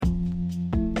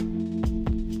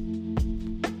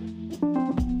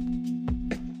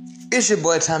It's your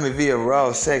boy Tommy V of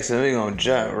Raw Sex, and we're gonna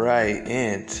jump right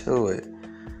into it.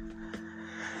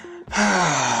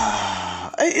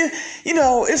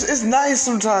 It's nice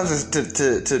sometimes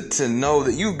to know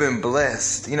that you've been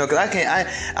blessed. Because I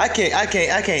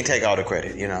can't take all the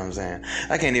credit. You know what I'm saying?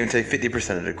 I can't even take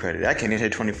 50% of the credit. I can't even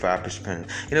take 25%.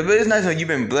 But it's nice when you've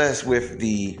been blessed with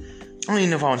the, I don't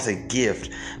even know if I want to say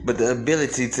gift, but the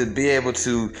ability to be able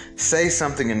to say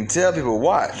something and tell people,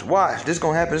 watch, this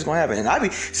gonna happen. And I be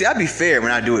fair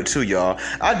when I do it too, y'all.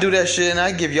 I do that shit and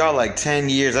I give y'all like 10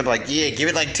 years. I be like, yeah, give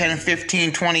it like 10,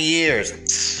 15, 20 years.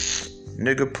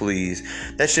 Nigga, please.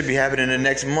 That should be happening the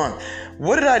next month.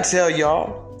 What did I tell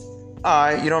y'all?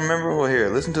 Alright, you don't remember? Well, here,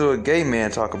 listen to a gay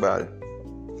man talk about it.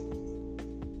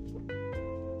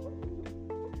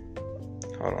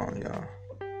 Hold on, y'all.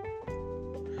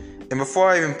 And before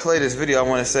I even play this video, I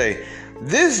want to say,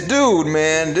 this dude,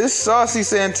 man, this Saucy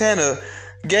Santana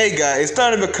gay guy is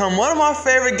starting to become one of my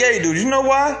favorite gay dudes. You know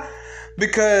why?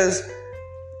 Because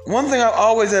one thing I've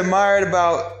always admired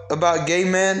about gay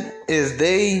men is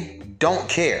they don't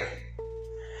care.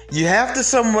 You have to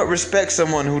somewhat respect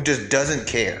someone who just doesn't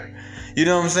care. You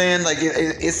know what I'm saying? Like,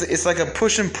 it's like a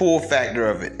push and pull factor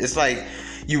of it. It's like,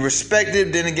 you respect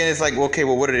it, then again, it's like, okay,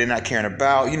 well, what are they not caring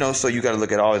about? So you got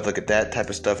to always look at that type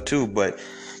of stuff too. But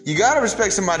you got to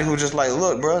respect somebody who's just like,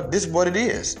 look, bro, this is what it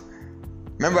is.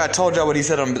 Remember, I told y'all what he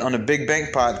said on the Big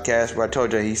Bank podcast, where I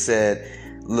told y'all, he said,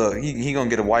 look, he gonna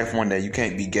get a wife one day. You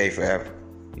can't be gay forever.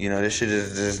 This shit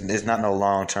is it's not no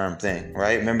long-term thing,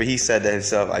 right? Remember, he said that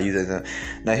himself. I use it.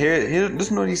 Now here,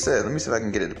 listen to what he said. Let me see if I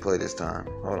can get it to play this time.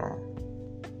 Hold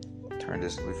on. Turn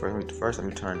this first. Let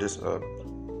me turn this up.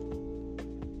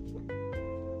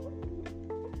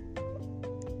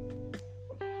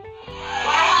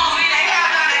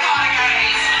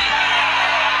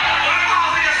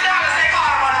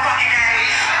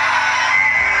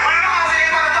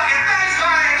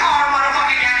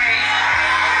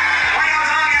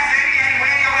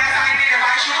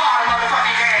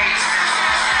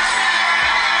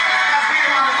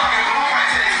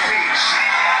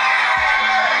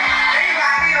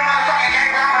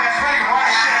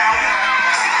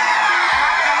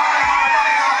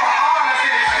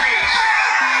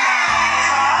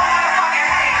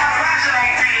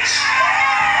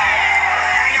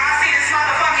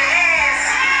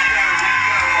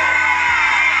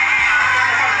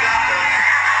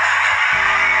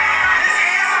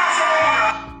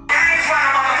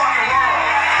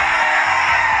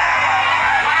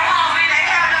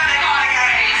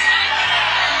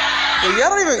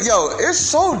 It's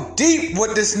so deep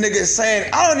what this nigga is saying.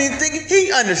 I don't even think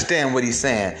he understand what he's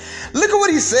saying. Look at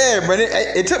what he said, bro.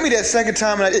 It took me that second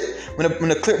time when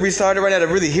the clip restarted right now to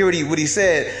really hear what he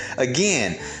said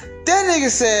again. That nigga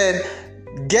said,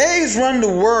 gays run the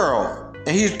world. And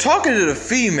he's talking to the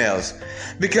females.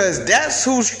 Because that's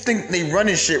who think they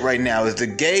running shit right now, is the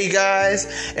gay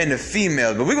guys and the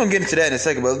females. But we're going to get into that in a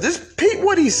second. But just peep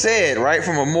what he said, right?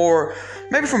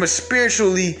 Maybe from a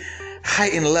spiritually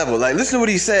heightened level. Like, listen to what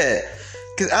he said.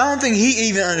 Because I don't think he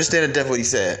even understands the depth of what he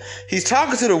said. He's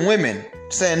talking to the women,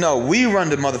 saying, no, we run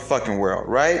the motherfucking world,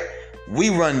 right? We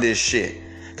run this shit.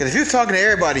 Because if he was talking to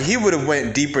everybody, he would have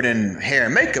went deeper than hair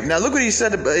and makeup. Now, look what he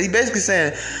said. He basically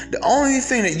saying, the only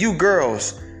thing that you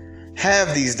girls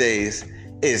have these days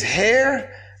is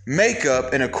hair,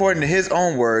 makeup, and according to his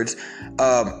own words,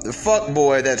 the fuck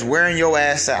boy that's wearing your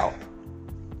ass out.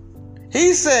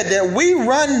 He said that we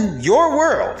run your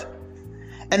world.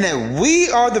 And that we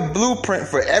are the blueprint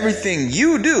for everything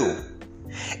you do.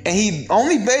 And he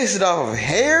only based it off of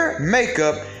hair,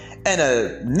 makeup, and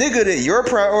a nigga that your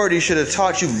priority should have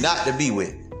taught you not to be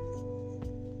with.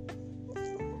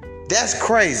 That's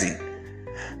crazy.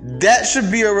 That should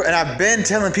be and I've been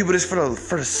telling people this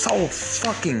for so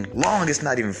fucking long, it's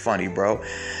not even funny, bro.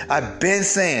 I've been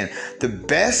saying the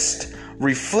best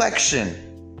reflection,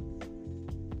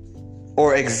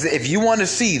 or if you want to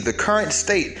see the current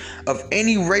state of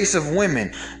any race of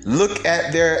women, look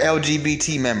at their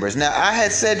LGBT members. Now, I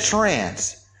had said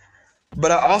trans,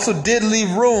 but I also did leave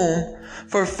room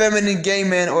for feminine gay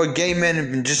men or gay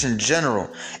men just in general.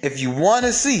 If you want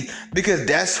to see, because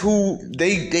that's who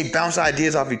they bounce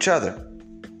ideas off each other.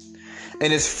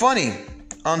 And it's funny,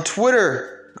 on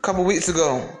Twitter a couple weeks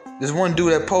ago, there's one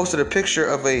dude that posted a picture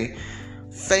of a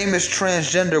famous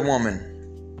transgender woman.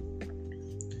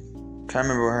 Can't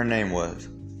remember what her name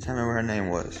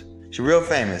was. She's real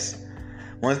famous.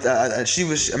 She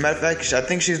was, a matter of fact, I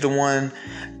think she's the one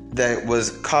that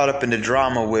was caught up in the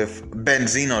drama with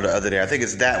Benzino the other day. I think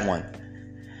it's that one.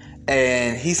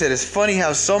 And he said, it's funny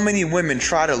how so many women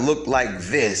try to look like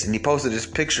this. And he posted this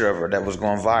picture of her that was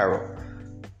going viral.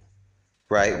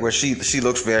 right? Where she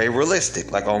looks very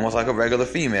realistic, like almost like a regular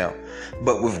female,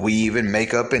 but with weave and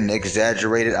makeup and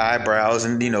exaggerated eyebrows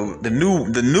and, you know, the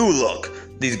new look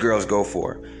these girls go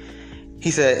for.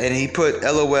 He said, and he put,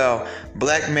 LOL,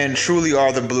 black men truly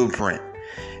are the blueprint.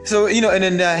 So, you know, and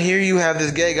then here you have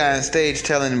this gay guy on stage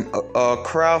telling a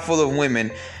crowd full of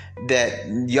women that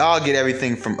y'all get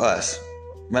everything from us.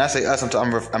 When I say us,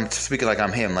 I'm speaking like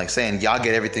I'm him, like saying y'all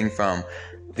get everything from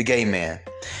the gay man.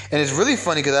 And it's really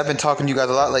funny because I've been talking to you guys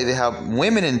a lot lately how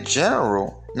women in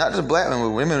general, not just black women,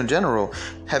 but women in general,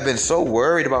 have been so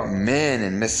worried about men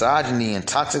and misogyny and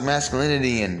toxic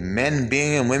masculinity and men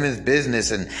being in women's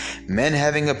business and men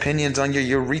having opinions on your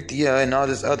urethra and all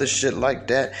this other shit like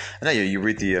that. Not your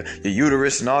urethra, your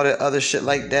uterus and all that other shit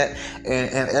like that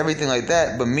and everything like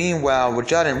that. But meanwhile,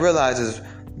 what y'all didn't realize is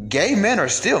gay men are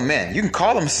still men. You can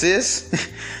call them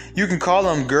cis. You can call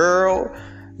them girl.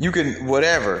 You can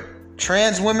whatever.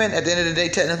 Trans women at the end of the day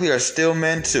technically are still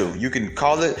men too. You can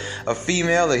call it a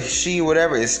female, a she,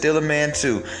 whatever. It's still a man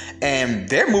too. And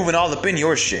they're moving all up in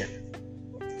your shit.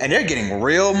 And they're getting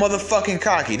real motherfucking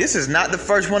cocky. This is not the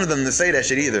first one of them to say that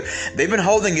shit either. They've been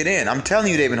holding it in. I'm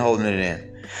telling you, they've been holding it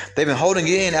in. They've been holding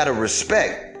it in out of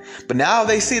respect. But now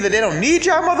they see that they don't need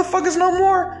y'all motherfuckers no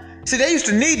more. See, they used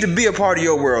to need to be a part of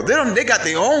your world. They got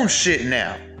their own shit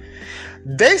now.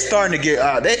 They starting to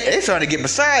get they starting to get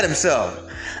beside themselves,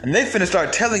 and they finna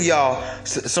start telling y'all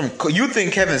some. You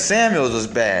think Kevin Samuels was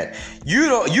bad?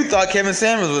 You thought Kevin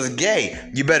Samuels was gay.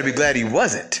 You better be glad he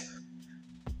wasn't.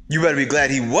 You better be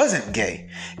glad he wasn't gay.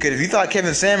 Because if you thought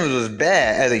Kevin Samuels was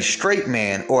bad as a straight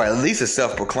man, or at least a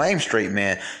self-proclaimed straight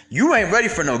man, you ain't ready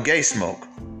for no gay smoke.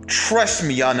 Trust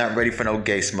me, y'all not ready for no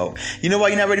gay smoke. You know why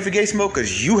you're not ready for gay smoke?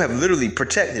 Because you have literally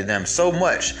protected them so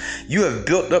much. You have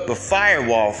built up a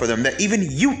firewall for them that even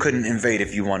you couldn't invade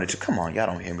if you wanted to. Come on, y'all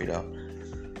don't hear me though.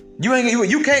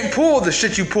 You can't pull the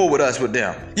shit you pull with us with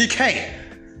them. You can't.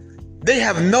 They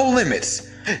have no limits.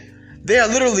 They are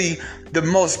literally the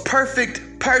most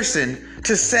perfect person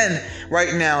to send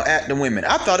right now at the women.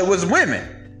 I thought it was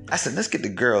women. I said, let's get the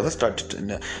girl. Let's start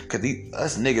to, because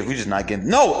us niggas, we just not getting.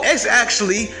 No, it's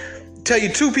actually, tell you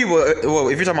two people, well,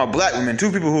 if you're talking about black women,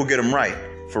 two people who will get them right.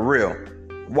 For real.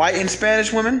 White and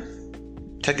Spanish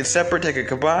women, take it separate, take it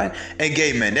combined, and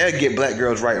gay men. They'll get black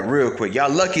girls right real quick.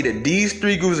 Y'all lucky that these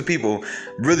three groups of people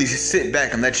really sit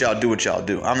back and let y'all do what y'all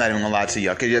do. I'm not even gonna lie to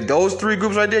y'all. Because those three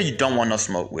groups right there, you don't want no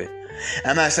smoke with.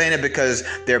 I'm not saying it because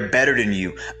they're better than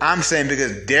you. I'm saying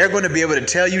because they're going to be able to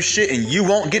tell you shit and you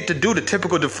won't get to do the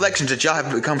typical deflections that y'all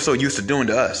have become so used to doing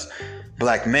to us.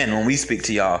 Black men, when we speak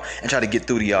to y'all and try to get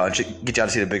through to y'all and get y'all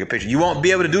to see the bigger picture. You won't be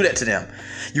able to do that to them.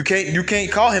 You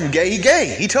can't call him gay. He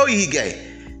gay. He told you he gay.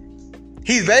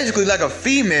 He's basically like a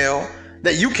female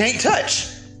that you can't touch.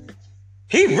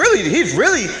 He's really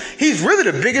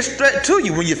the biggest threat to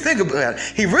you when you think about it.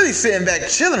 He's really sitting back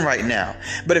chilling right now.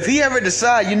 But if he ever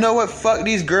decide, you know what, fuck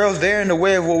these girls, they're in the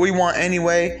way of what we want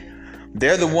anyway.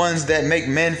 They're the ones that make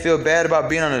men feel bad about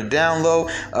being on the down low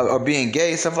or being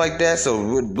gay, stuff like that.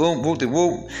 So boom, whoop,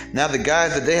 whoop. Now the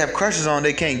guys that they have crushes on,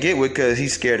 they can't get with because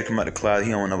he's scared to come out the closet.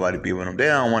 He don't want nobody to be with him. They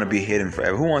don't want to be hidden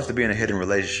forever. Who wants to be in a hidden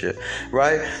relationship,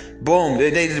 right? Boom.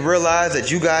 They realize that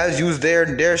you guys use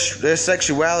their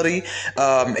sexuality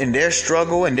and their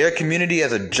struggle and their community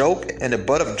as a joke and the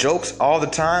butt of jokes all the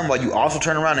time, while you also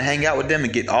turn around and hang out with them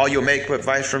and get all your makeup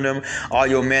advice from them, all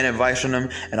your man advice from them,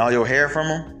 and all your hair from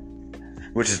them.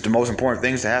 Which is the most important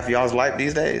things to have for y'all's life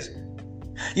these days.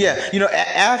 Yeah, you know,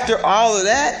 after all of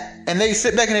that, and they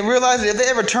sit back and they realize that if they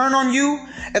ever turn on you,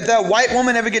 if that white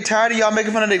woman ever get tired of y'all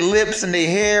making fun of their lips and their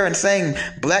hair and saying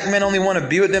black men only want to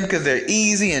be with them because they're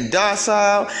easy and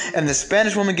docile, and the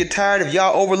Spanish woman get tired of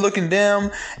y'all overlooking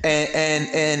them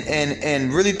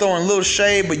and really throwing a little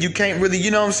shade, but you can't really,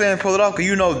 you know what I'm saying, pull it off because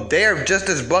you know they're just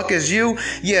as buck as you.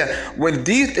 Yeah,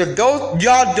 if those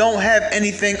y'all don't have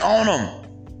anything on them.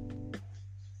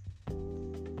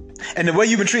 And the way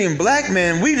you've been treating black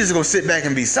men, we just gonna sit back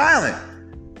and be silent.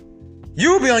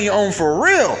 You'll be on your own for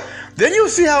real. Then you'll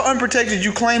see how unprotected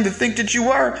you claim to think that you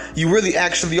are. You really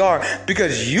actually are.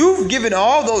 Because you've given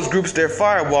all those groups their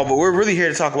firewall, but we're really here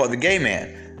to talk about the gay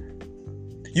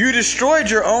man. You destroyed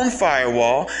your own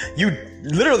firewall. You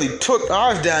literally took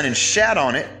ours down and shat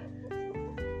on it.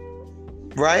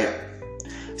 Right?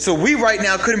 So we right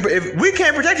now we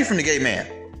can't protect you from the gay man.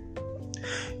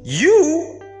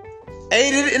 You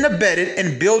aided and abetted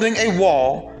in building a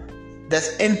wall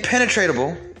that's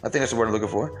impenetrable. I think that's the word I'm looking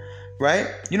for, right?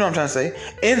 You know what I'm trying to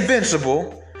say.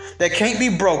 Invincible, that can't be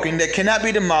broken, that cannot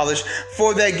be demolished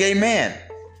for that gay man.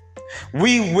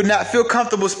 We would not feel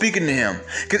comfortable speaking to him.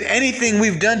 Because anything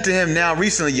we've done to him now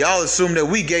recently, y'all assume that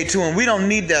we gay too, and we don't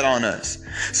need that on us.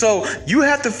 So you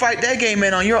have to fight that gay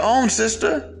man on your own,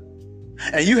 sister.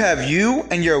 And you have you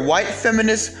and your white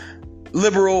feminist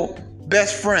liberal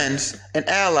best friends and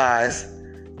allies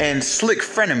and slick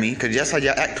frenemy, because that's how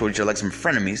y'all act towards each other, like some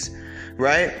frenemies,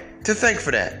 right? To thank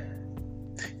for that.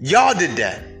 Y'all did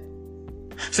that.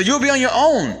 So you'll be on your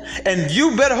own. And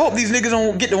you better hope these niggas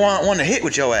don't get the one to hit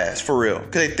with your ass, for real.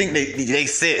 Because they think they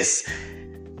sis.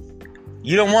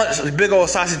 You don't want a big old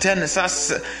saucy Santana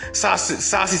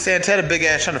big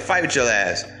ass trying to fight with your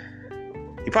ass.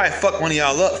 You probably fuck one of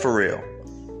y'all up, for real.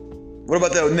 What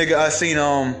about that nigga I seen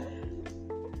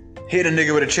hit a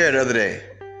nigga with a chair the other day?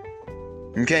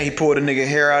 Okay, he pulled a nigga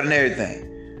hair out and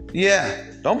everything. Yeah,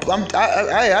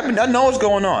 I know what's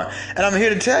going on, and I'm here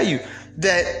to tell you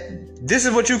that this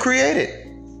is what you created.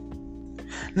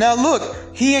 Now look,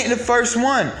 he ain't the first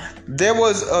one. There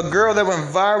was a girl that went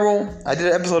viral. I did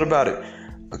an episode about it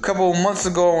a couple months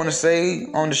ago, I want to say,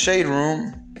 on the Shade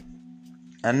Room.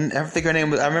 I think her name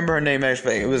was, I remember her name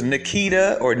actually. It was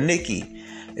Nikita or Nikki.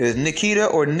 It was Nikita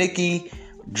or Nikki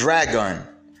Dragon.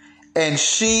 And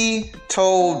she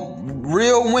told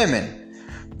real women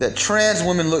that trans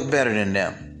women look better than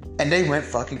them. And they went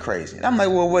fucking crazy. And I'm like,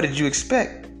 well, what did you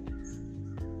expect?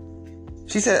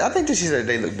 She said, I think that she said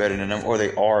they look better than them, or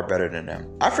they are better than them.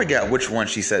 I forget which one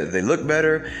she said. They look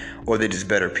better, or they're just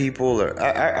better people, or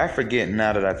I forget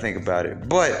now that I think about it.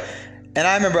 But, and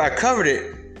I remember I covered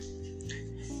it,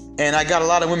 and I got a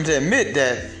lot of women to admit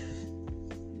that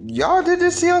y'all did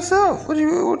this to yourself. What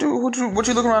you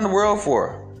looking around the world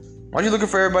for? Why you looking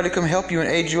for everybody to come help you and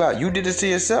aid you out? You did this to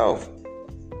yourself.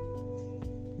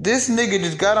 This nigga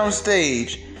just got on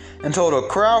stage and told a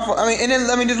crowd. And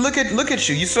then just look at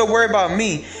you. You so worried about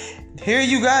me. Here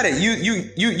you got it.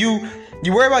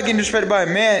 You worry about getting disrespected by a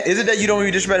man. Is it that you don't want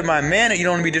to be disrespected by a man, or you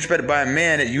don't want to be disrespected by a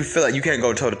man that you feel like you can't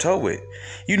go toe to toe with?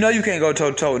 You know you can't go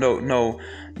toe to toe with no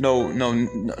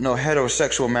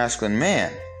heterosexual masculine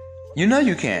man. You know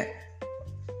you can't.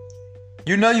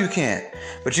 You know you can't.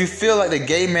 But you feel like the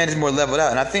gay man is more leveled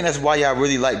out. And I think that's why y'all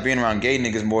really like being around gay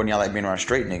niggas more than y'all like being around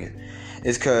straight niggas.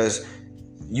 It's because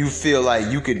you feel like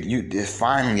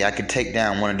finally I could take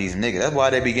down one of these niggas. That's why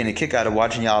they be getting a kick out of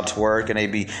watching y'all twerk, and they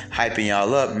be hyping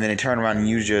y'all up, and then they turn around and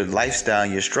use your lifestyle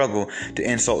and your struggle to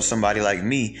insult somebody like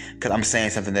me because I'm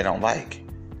saying something they don't like.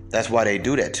 That's why they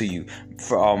do that to you.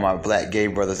 For all my black gay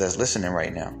brothers that's listening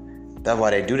right now. That's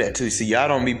why they do that too. See, y'all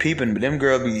don't be peeping, but them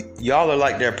girls y'all are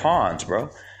like their pawns, bro.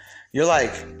 You're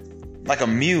like a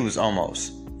muse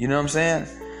almost. You know what I'm saying?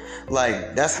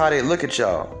 Like, that's how they look at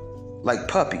y'all. Like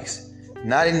puppies.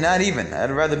 Not even.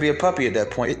 I'd rather be a puppy at that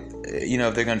point,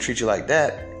 if they're gonna treat you like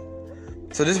that.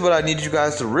 So this is what I need you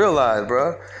guys to realize,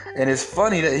 bro. And it's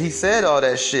funny that he said all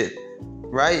that shit,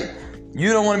 right?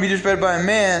 You don't want to be disrespected by a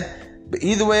man, but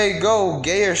either way it go,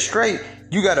 gay or straight,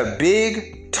 you got a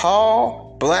big,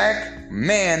 tall, black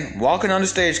man walking on the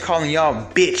stage calling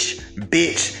y'all bitch,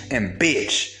 and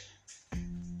bitch.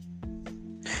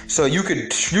 So you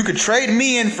could trade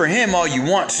me in for him all you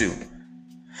want to.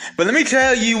 But let me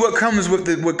tell you what comes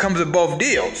with both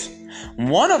deals.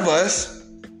 One of us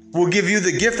will give you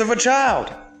the gift of a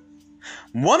child.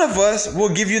 One of us will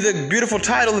give you the beautiful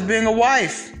title of being a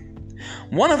wife.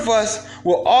 One of us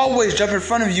will always jump in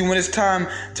front of you when it's time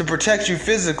to protect you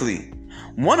physically.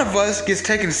 One of us gets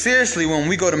taken seriously when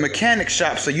we go to mechanic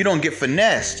shops so you don't get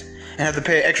finessed and have to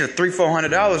pay an extra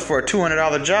 $300-400 for a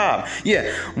 $200 job.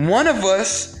 Yeah, one of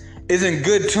us is in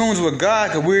good tunes with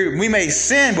God because we may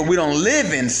sin, but we don't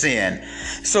live in sin.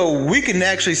 So we can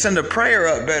actually send a prayer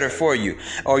up better for you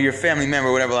or your family member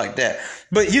or whatever like that.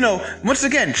 But, once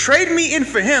again, trade me in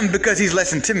for him because he's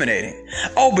less intimidating.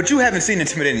 Oh, but you haven't seen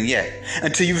intimidating yet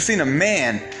until you've seen a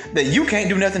man that you can't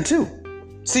do nothing to.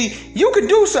 See, you could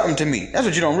do something to me. That's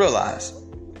what you don't realize.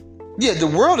 Yeah, the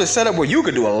world is set up where you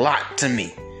could do a lot to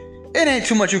me. It ain't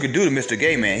too much you could do to Mr.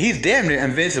 Gay Man. He's damn near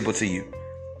invincible to you.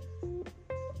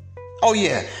 Oh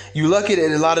yeah, you lucky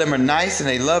that a lot of them are nice and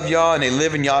they love y'all and they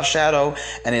live in y'all shadow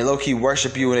and they low-key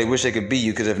worship you and they wish they could be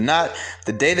you. Because if not,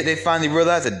 the day that they finally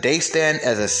realize that they stand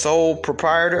as a sole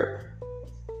proprietor,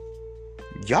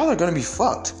 y'all are gonna be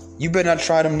fucked. You better not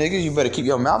try them niggas. You better keep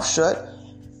your mouth shut.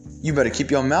 You'll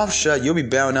be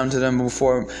bowing down to them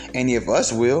before any of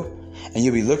us will. And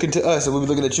you'll be looking to us and we'll be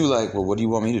looking at you like, well, what do you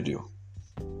want me to do?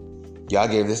 Y'all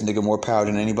gave this nigga more power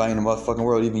than anybody in the motherfucking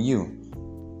world, even you.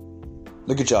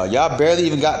 Look at y'all. Y'all barely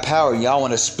even got power. Y'all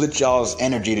want to split y'all's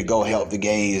energy to go help the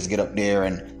gays get up there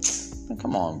and...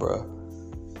 Come on, bro.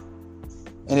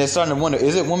 And they're starting to wonder,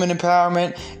 is it women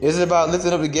empowerment? Is it about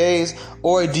lifting up the gays?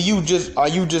 Or are you just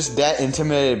that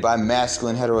intimidated by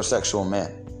masculine heterosexual men?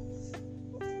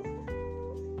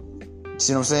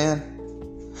 See what I'm saying?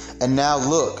 And now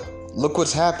look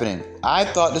what's happening. I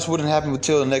thought this wouldn't happen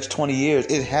until the next 20 years.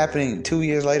 It's happening 2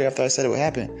 years later after I said it would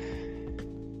happen.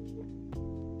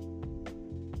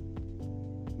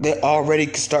 They're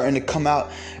already starting to come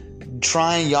out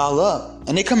trying y'all up.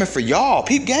 And they coming for y'all.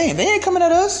 Peep game. They ain't coming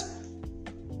at us.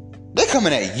 They're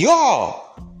coming at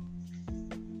y'all.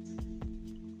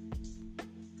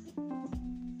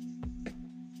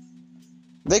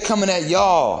 They coming at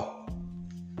y'all.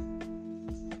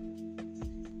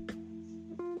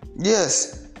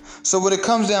 Yes. So when it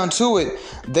comes down to it,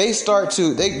 they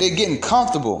getting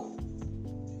comfortable.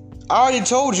 I already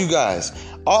told you guys.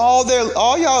 All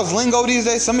y'all's lingo these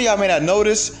days, some of y'all may not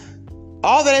notice,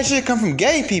 all that shit come from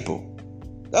gay people.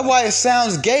 That's why it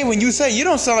sounds gay when you say you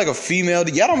don't sound like a female.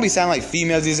 Y'all don't be sounding like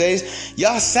females these days.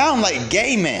 Y'all sound like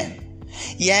gay men.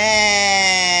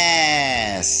 Yes.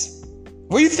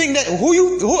 Where you think that?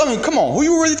 Come on. Who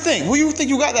you really think? Who you think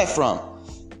you got that from?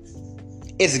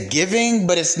 It's giving,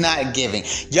 but it's not giving.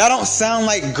 Y'all don't sound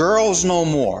like girls no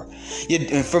more.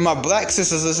 And for my black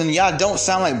sisters listening, y'all don't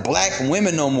sound like black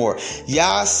women no more.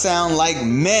 Y'all sound like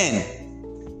men.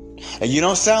 And you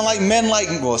don't sound like men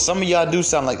some of y'all do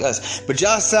sound like us, but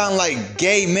y'all sound like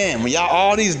gay men. When y'all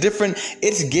all these different,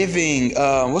 it's giving,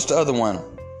 what's the other one?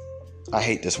 I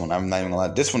hate this one. I'm not even gonna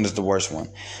lie. This one is the worst one.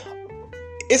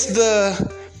 I'm just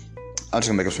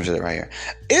gonna make up some shit right here.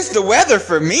 It's the weather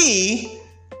for me.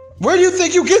 Where do you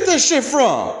think you get this shit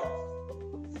from?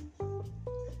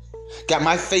 Got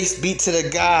my face beat to the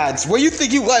gods. Where you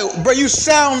think you like, bro? You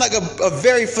sound like a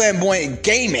very flamboyant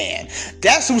gay man.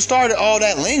 That's who started all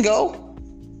that lingo.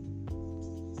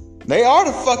 They are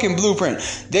the fucking blueprint.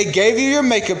 They gave you your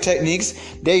makeup techniques.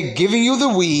 They're giving you the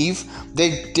weave.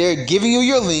 They're giving you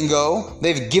your lingo.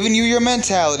 They've given you your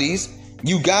mentalities.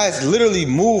 You guys literally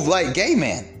move like gay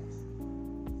men.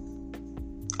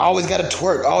 Always gotta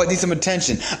twerk. Always need some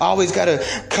attention. Always gotta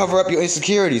cover up your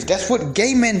insecurities. That's what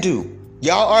gay men do.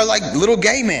 Y'all are like little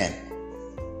gay men.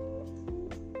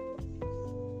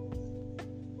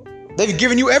 They've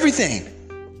given you everything.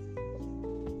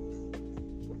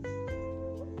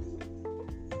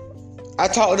 I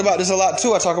talked about this a lot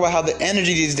too. I talk about how the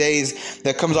energy these days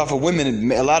that comes off of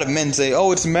women, a lot of men say,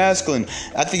 "Oh, it's masculine."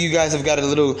 I think you guys have got a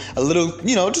little,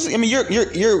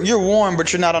 you're warm,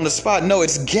 but you're not on the spot. No,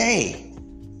 it's gay.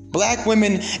 Black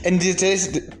women and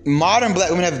modern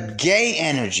black women have gay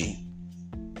energy.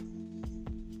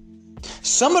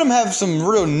 Some of them have some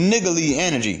real niggly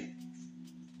energy.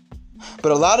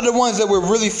 But a lot of the ones that we're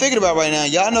really thinking about right now,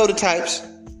 y'all know the types.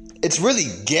 It's really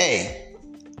gay.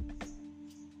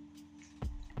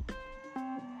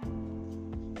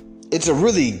 It's a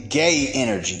really gay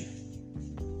energy.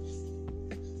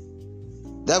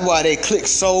 That's why they click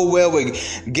so well with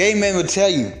gay men. Will tell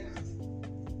you,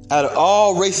 out of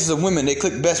all races of women, they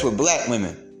click best with black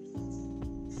women.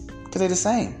 Because they're the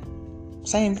same.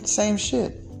 Same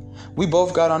shit. We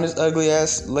both got on this ugly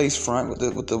ass lace front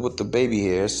with the baby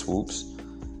hair swoops.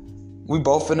 We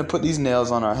both finna put these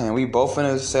nails on our hand. We both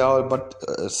finna say all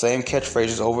the same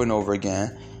catchphrases over and over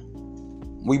again.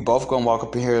 We both gonna walk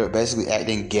up in here basically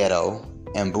acting ghetto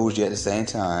and bougie at the same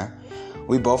time.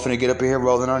 We both finna get up in here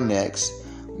rolling our necks.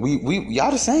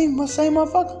 Y'all the same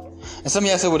motherfucker. And some of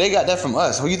y'all said, well, they got that from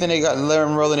us. Who you think they got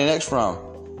them rolling their necks from?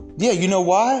 Yeah, you know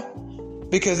why?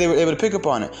 Because they were able to pick up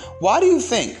on it. Why do you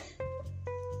think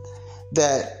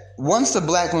that once the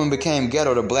black woman became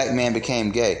ghetto, the black man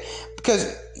became gay?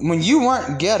 Because when you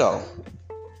weren't ghetto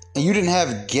and you didn't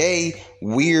have gay,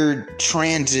 weird,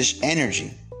 transish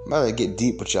energy, I'm about to get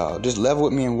deep with y'all. Just level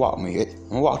with me and walk me. I'm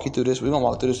gonna walk you through this. We're gonna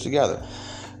walk through this together.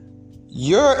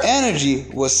 Your energy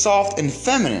was soft and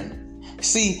feminine.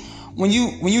 See, when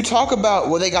you talk about,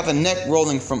 well, they got the neck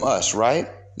rolling from us, right?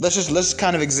 Let's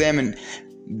kind of examine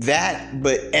that,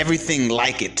 but everything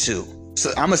like it too. So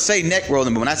I'm gonna say neck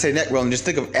rolling, but when I say neck rolling, just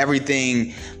think of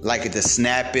everything like it, the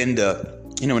snapping,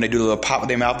 when they do the little pop with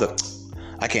their mouth,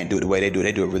 I can't do it the way they do it.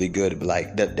 They do it really good, but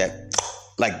like that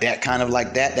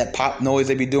pop noise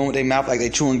they be doing with their mouth, like they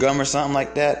chewing gum or something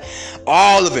like that.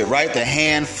 All of it, right? The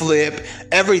hand flip,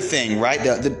 everything, right?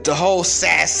 The whole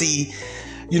sassy,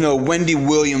 Wendy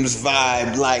Williams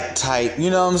vibe, like type, you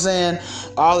know what I'm saying?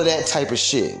 All of that type of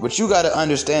shit. What you gotta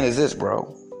understand is this,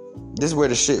 bro. This is where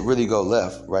the shit really go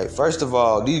left, right? First of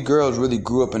all, these girls really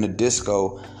grew up in a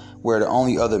disco where the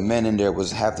only other men in there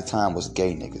was half the time was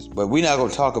gay niggas. But we're not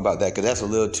going to talk about that because that's a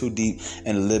little too deep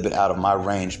and a little bit out of my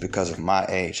range because of my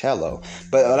age. Hello.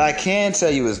 But what I can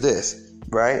tell you is this,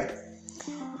 right?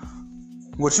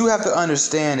 What you have to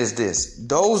understand is this.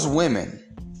 Those women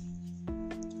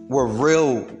were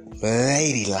real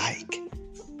ladylike.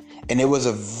 And it was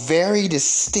a very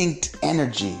distinct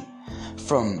energy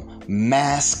from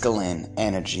masculine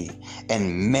energy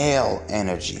and male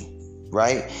energy.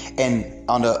 Right? And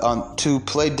to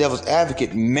play devil's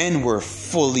advocate, men were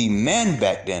fully men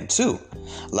back then too.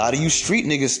 A lot of you street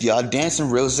niggas, y'all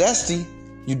dancing real zesty.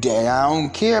 I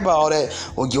don't care about all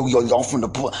that. Well, y'all from the...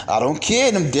 I don't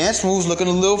care. Them dance moves looking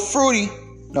a little fruity.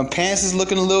 Them pants is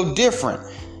looking a little different.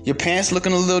 Your pants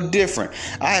looking a little different.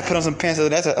 I had put on some pants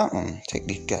that I said, take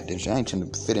these goddamn shit. I ain't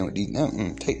trying to fit in with these.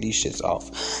 Take these shits off.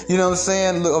 You know what I'm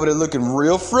saying? Look over there looking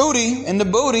real fruity in the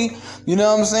booty. You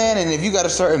know what I'm saying? And if you got a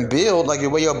certain build, like the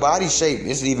way your body shape,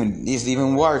 it's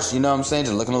even worse. You know what I'm saying?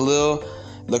 Just looking a little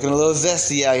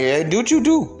zesty out here. Do what you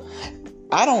do.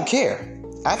 I don't care.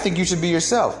 I think you should be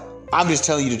yourself. I'm just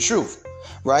telling you the truth.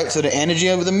 Right? So the energy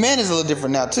of the men is a little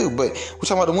different now too. But we're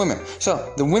talking about the women.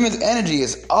 So the women's energy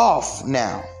is off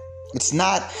now. It's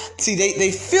not... See,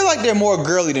 they feel like they're more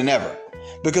girly than ever.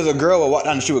 Because a girl will walk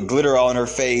down the street with glitter all on her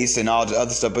face and all the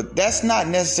other stuff. But that's not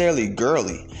necessarily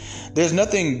girly. There's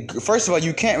nothing... First of all,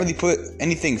 you can't really put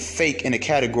anything fake in a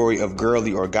category of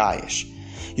girly or guyish.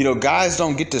 You know, guys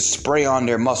don't get to spray on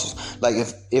their muscles. Like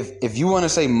if you want to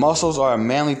say muscles are a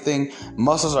manly thing,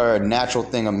 muscles are a natural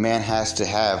thing a man has to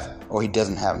have, or he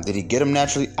doesn't have them. Did he get them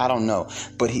naturally? I don't know.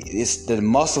 But the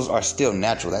muscles are still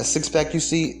natural. That six pack you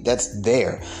see, that's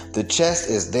there. The chest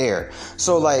is there.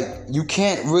 So like you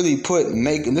can't really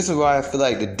and this is why I feel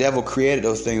like the devil created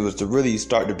those things, was to really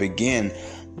start to begin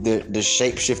the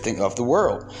shape shifting of the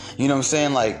world. You know what I'm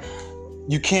saying? Like,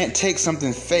 you can't take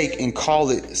something fake and call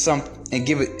it something and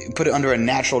put it under a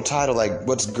natural title, like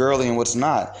what's girly and what's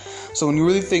not. So when you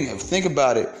really think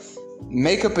about it,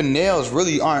 makeup and nails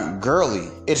really aren't girly.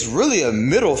 It's really a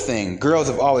middle thing. Girls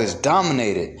have always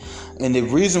dominated. And the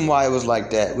reason why it was like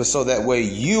that was so that way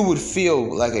you would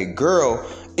feel like a girl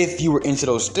if you were into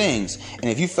those things. And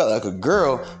if you felt like a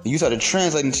girl, you started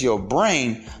translating to your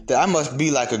brain that I must be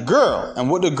like a girl. And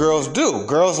what do girls do?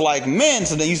 Girls like men.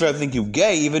 So then you start to think you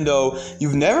gay, even though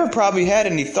you've never probably had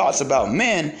any thoughts about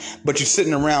men, but you're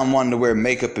sitting around wanting to wear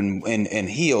makeup and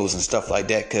heels and stuff like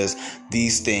that, because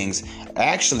these things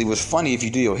actually was funny. If you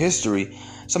do your history,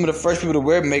 some of the first people to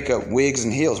wear makeup, wigs,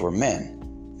 and heels were men.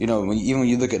 You know, even when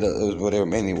you look at they were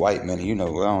mainly white men. You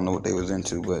know, I don't know what they was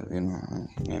into, but you know,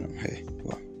 hey,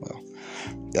 well,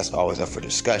 that's always up for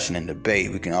discussion and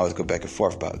debate. We can always go back and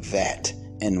forth about that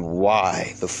and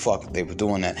why the fuck they were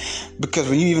doing that. Because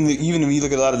when you even when you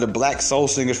look at a lot of the black soul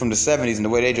singers from the 70s and the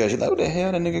way they dress, you're like, what the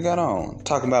hell that nigga got on?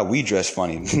 Talking about we dress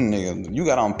funny, nigga. You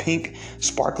got on pink,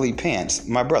 sparkly pants,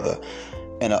 my brother,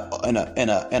 and a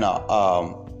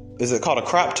is it called a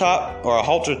crop top or a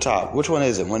halter top? Which one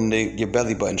is it when your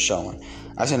belly button showing?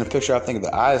 I seen a picture, I think, of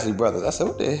the Isley brothers. I said,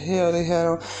 what the hell they had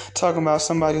on? Talking about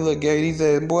somebody look gay. He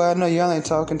said, boy, I know y'all ain't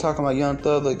talking about Young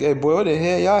Thug look gay. Boy, what the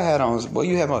hell y'all had on? Boy,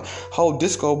 you have a whole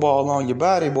disco ball on your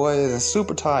body, boy. It's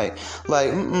super tight.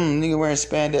 Like, nigga wearing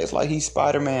spandex like he's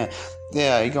Spider-Man.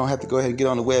 Yeah, you're going to have to go ahead and get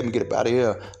on the web and get up out of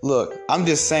here. Look, I'm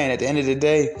just saying, at the end of the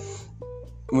day,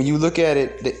 when you look at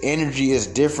it, the energy is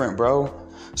different, bro.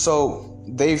 So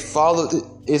they followed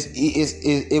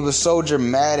it was so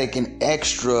dramatic and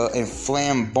extra and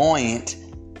flamboyant,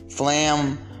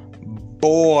 and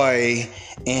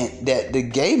that the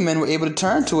gay men were able to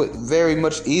turn to it very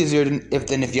much easier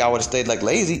than if y'all would have stayed like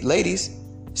lazy ladies.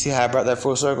 See how I brought that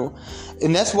full circle?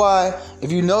 And that's why,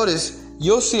 if you notice,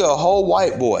 you'll see a whole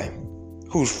white boy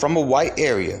who's from a white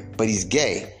area, but he's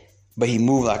gay, but he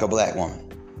moved like a black woman.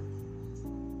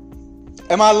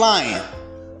 Am I lying?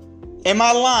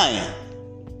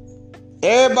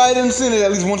 Everybody done seen it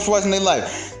at least once or twice in their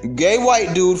life. Gay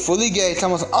white dude, fully gay,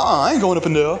 telling us, I ain't going up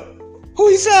in there. Who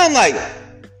he sound like?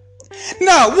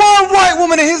 Now, one white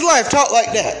woman in his life talk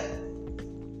like that.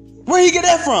 Where he get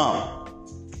that from?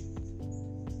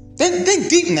 Think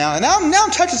deep now. And now I'm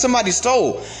touching somebody's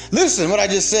soul. Listen what I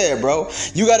just said, bro.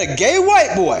 You got a gay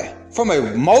white boy from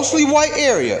a mostly white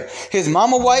area. His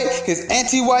mama white, his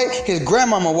auntie white, his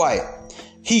grandmama white.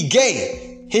 He gay.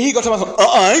 Here he go talking about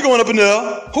I ain't going up in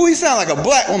there. Who he sound like a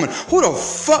black woman? Who the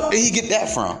fuck did he get that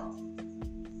from?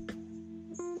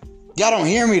 Y'all don't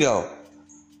hear me though.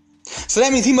 So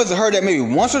that means he must have heard that maybe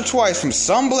once or twice from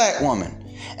some black woman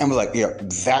and was like, yeah,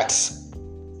 that's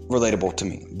relatable to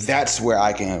me. That's where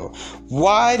I can handle.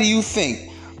 Why do you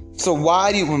think? So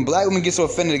when black women get so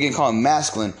offended again called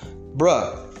masculine,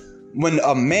 bruh, when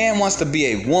a man wants to be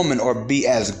a woman or be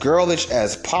as girlish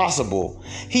as possible,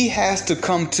 he has to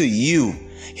come to you.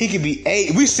 He could be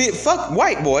we see it, fuck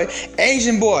white boy,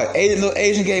 Asian boy, little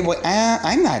Asian gay boy.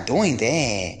 I'm not doing that.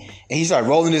 And he started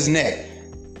rolling his neck.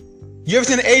 You ever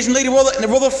seen an Asian lady roll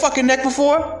her fucking neck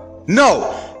before?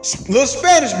 No. Little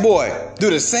Spanish boy do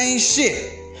the same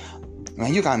shit.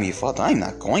 Man, you got me fucked. I'm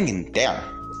not going in there.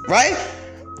 Right?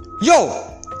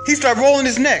 Yo, he started rolling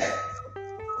his neck.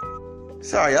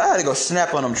 Sorry, I had to go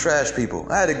snap on them trash people.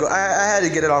 I had to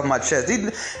get it off my chest.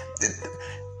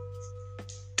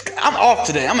 I'm off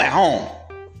today. I'm at home.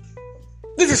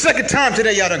 This is the second time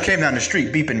today y'all done came down the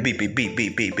street beeping, beep, beep, beep,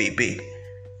 beep, beep, beep, beep.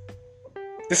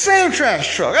 The same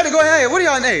trash truck. I had to go, hey, what are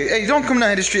y'all, hey, don't come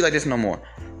down the street like this no more.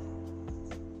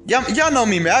 Y'all know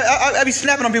me, man. I be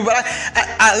snapping on people, but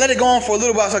I let it go on for a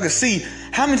little while so I can see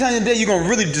how many times a day you gonna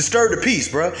really disturb the peace,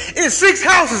 bro. It's 6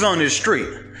 houses on this street.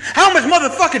 How much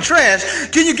motherfucking trash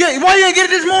can you get? Why you ain't get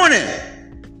it this morning?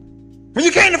 When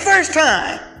you came the first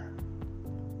time?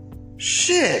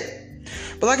 Shit.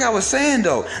 But like I was saying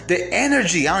though, the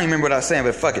energy, I don't even remember what I was saying,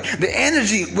 but fuck it. The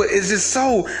energy is just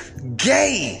so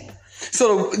gay.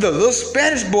 So the little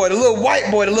Spanish boy, the little white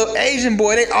boy, the little Asian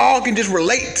boy, they all can just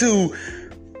relate to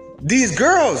these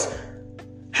girls.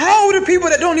 How do people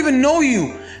that don't even know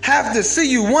you have to see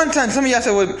you one time? Some of y'all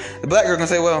say, well, the black girl gonna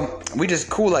say, well, we just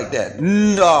cool like that.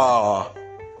 Nah.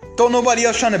 Don't nobody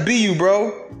else trying to be you,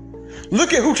 bro.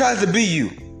 Look at who tries to be you.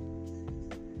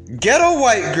 Ghetto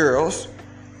white girls,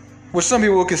 which some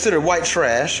people would consider white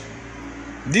trash.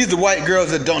 These are the white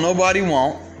girls that don't nobody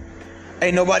want.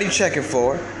 Ain't nobody checking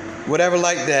for. Whatever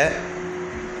like that.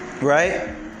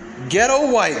 Right?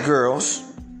 Ghetto white girls.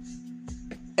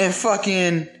 And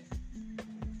fucking...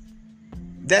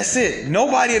 That's it.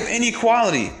 Nobody of any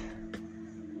quality.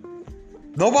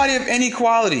 Nobody of any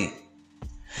quality.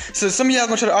 So some of y'all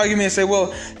gonna try to argue me and say,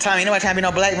 well, Tommy, ain't nobody trying to be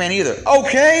no black man either.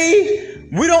 Okay.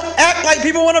 We don't act like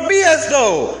people want to be us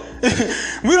though.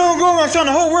 We don't go around telling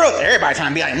the whole world, everybody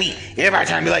trying to be like me. Everybody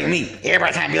trying to be like me.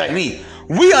 Everybody trying to be like me.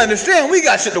 We understand we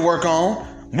got shit to work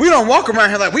on. We don't walk around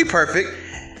here like we perfect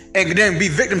and then be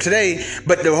victim today,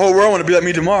 but the whole world want to be like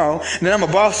me tomorrow. And then I'm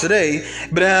a boss today,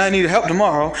 but I need help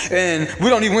tomorrow. And we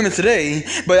don't need women today,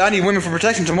 but I need women for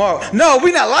protection tomorrow. No,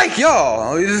 we not like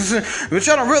y'all. What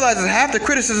y'all don't realize is half the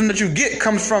criticism that you get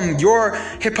comes from your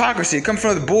hypocrisy. It comes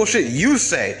from the bullshit you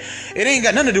say. It ain't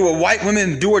got nothing to do with white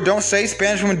women do or don't say,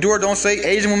 Spanish women do or don't say,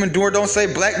 Asian women do or don't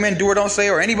say, black men do or don't say,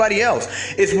 or anybody else.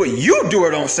 It's what you do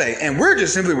or don't say, and we're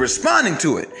just simply responding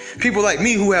to it. People like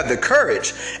me who have the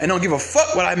courage and don't give a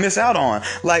fuck what I miss out on.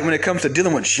 Like when it comes to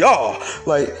dealing with y'all.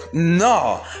 Like,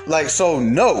 no. Like, so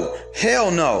no. Hell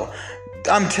no.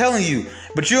 I'm telling you.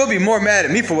 But you'll be more mad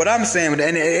at me for what I'm saying. But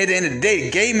at the end of the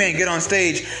day, gay men get on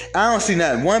stage. I don't see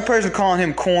not one person calling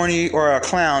him corny or a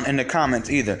clown in the comments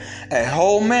either. A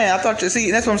whole man. I thought you see,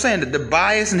 that's what I'm saying. The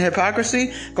bias and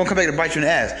hypocrisy gonna come back to bite you in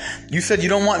the ass. You said you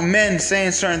don't want men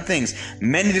saying certain things.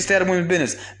 Men need to stay out of women's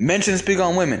business. Men shouldn't speak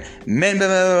on women. Men blah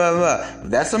blah blah blah.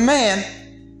 That's a man.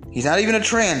 He's not even a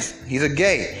trans. He's a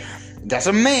gay. That's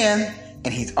a man.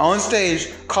 And he's on stage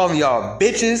calling y'all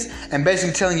bitches and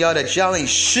basically telling y'all that y'all ain't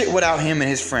shit without him and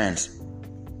his friends.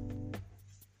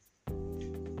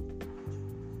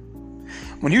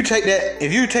 When you take that,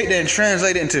 if you take that and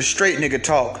translate it into straight nigga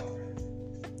talk,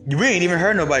 we ain't even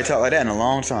heard nobody talk like that in a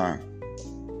long time.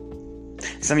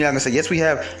 Some of y'all gonna say, yes, we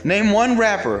have. Name one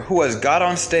rapper who has got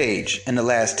on stage in the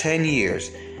last 10 years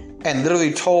and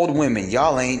literally told women,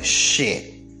 y'all ain't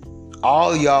shit.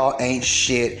 All y'all ain't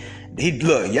shit.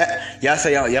 Y'all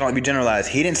say y'all don't be generalized.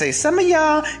 He didn't say some of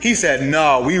y'all. He said,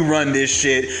 no, we run this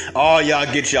shit. All y'all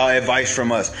get y'all advice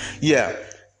from us. Yeah.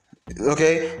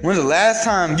 Okay. When's the last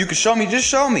time you could show me? Just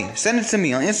show me. Send it to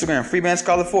me on Instagram,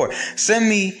 FreemanScholar4. Send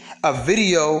me a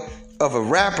video of a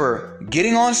rapper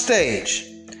getting on stage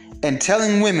and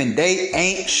telling women they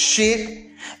ain't shit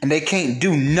and they can't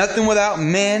do nothing without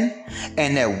men,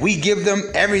 and that we give them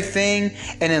everything,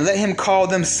 and then let him call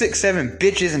them 6-7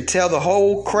 bitches and tell the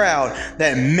whole crowd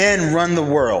that men run the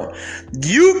world.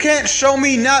 You can't show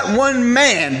me not one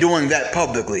man doing that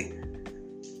publicly.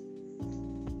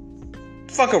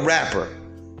 Fuck a rapper.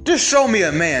 Just show me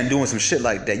a man doing some shit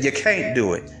like that. You can't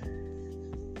do it.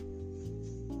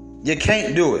 You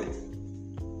can't do it.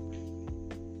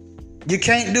 You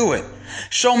can't do it.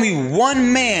 Show me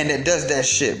one man that does that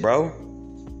shit, bro.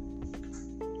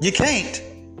 You can't.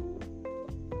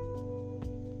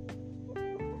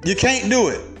 You can't do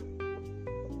it.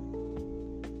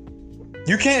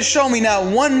 You can't show me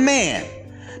not one man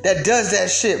that does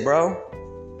that shit, bro.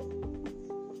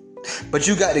 But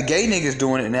you got the gay niggas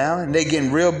doing it now, and they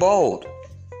getting real bold.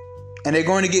 And they're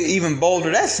going to get even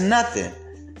bolder. That's nothing.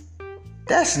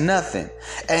 That's nothing.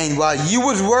 And while you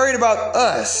was worried about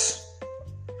us,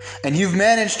 and you've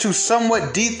managed to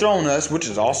somewhat dethrone us, which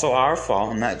is also our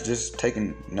fault. I'm not just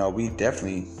taking... No, we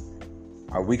definitely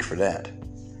are weak for that.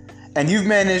 And you've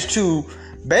managed to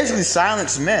basically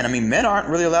silence men. I mean, men aren't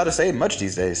really allowed to say much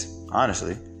these days,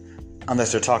 honestly,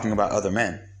 unless they're talking about other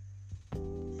men.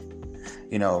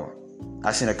 You know,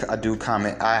 I seen a dude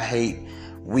comment, I hate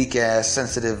weak ass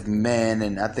sensitive men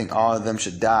and I think all of them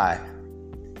should die.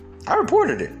 I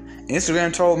reported it.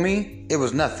 Instagram told me it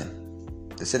was nothing.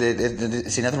 They said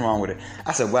it see nothing wrong with it.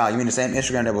 I said, wow, you mean the same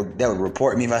Instagram that would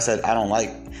report me if I said I don't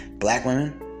like black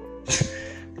women?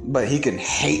 But he can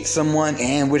hate someone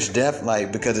and wish death,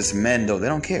 like, because it's men, though. They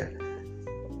don't care.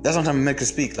 That's sometimes men can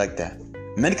speak like that.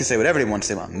 Men can say whatever they want to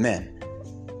say about men.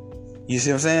 You see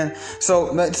what I'm saying?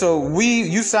 So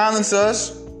you silence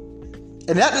us,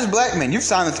 and not just black men. You've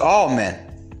silenced all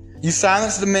men. You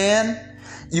silenced the man.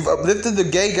 You've uplifted the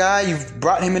gay guy. You've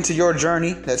brought him into your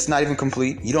journey that's not even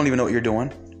complete. You don't even know what you're doing.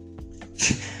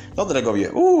 Don't let that go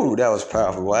yet. Ooh, that was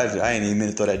powerful. Well, I ain't even mean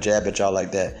to throw that jab at y'all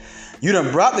like that. You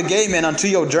done brought the gay man onto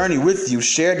your journey with you,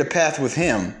 shared the path with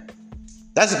him.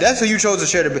 That's who you chose to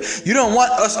share the path. You don't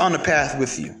want us on the path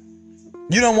with you.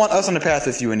 You don't want us on the path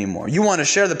with you anymore. You want to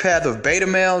share the path of beta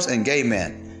males and gay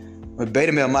men. But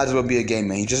beta male might as well be a gay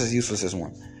man. He's just as useless as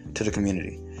one to the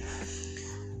community.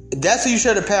 That's who you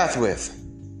share the path with.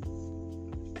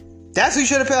 That's who you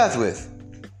share the path with.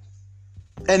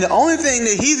 And the only thing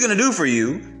that he's going to do for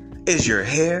you is your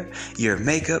hair, your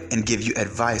makeup, and give you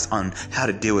advice on how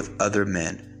to deal with other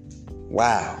men.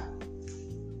 Wow.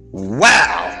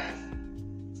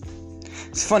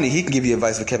 It's funny, he can give you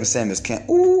advice, but Kevin Samuels can't.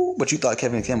 Ooh, but you thought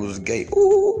Kevin Samuels was gay.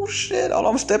 Ooh, shit. Oh,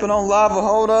 I'm stepping on lava.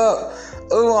 Hold up.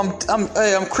 Oh,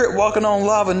 I'm crip walking on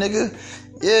lava, nigga.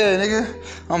 Yeah, nigga.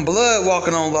 I'm blood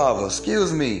walking on lava.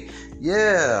 Excuse me.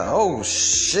 Yeah. Oh,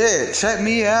 shit. Check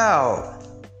me out.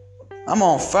 I'm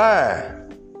on fire.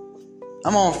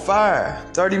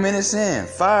 30 minutes in.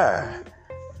 Fire.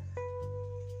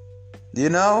 You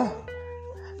know?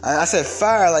 I said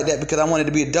fire like that because I wanted it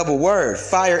to be a double word.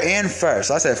 Fire and fire.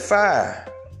 So I said fire.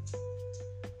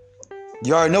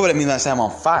 You already know what it means when I say I'm on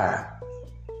fire.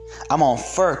 I'm on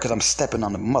fire because I'm stepping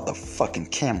on the motherfucking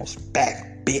camel's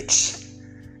back, bitch.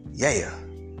 Yeah.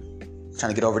 Trying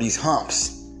to get over these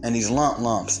humps and these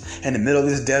lumps in the middle of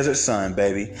this desert sun,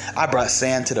 baby. I brought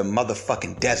sand to the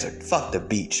motherfucking desert. Fuck the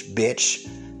beach, bitch.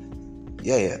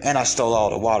 Yeah. And I stole all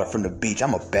the water from the beach.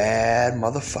 I'm a bad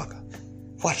motherfucker.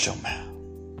 Watch your mouth.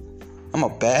 I'm a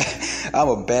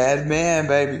bad man,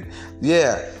 baby.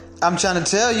 Yeah, I'm trying to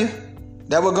tell you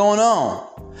that what's going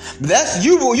on. That's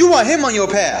you want him on your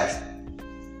path.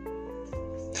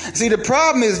 See, the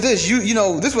problem is this. You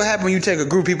know, this is what happens when you take a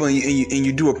group of people and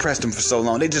you do oppress them for so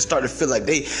long. They just start to feel like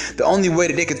the only way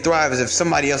that they could thrive is if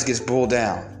somebody else gets pulled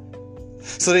down.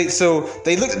 So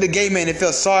they looked at the gay man and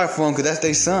felt sorry for him because that's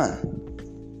their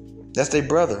son. That's their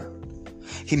brother.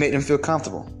 He made them feel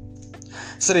comfortable.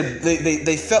 So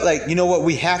they felt like, you know what,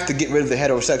 we have to get rid of the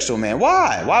heterosexual man.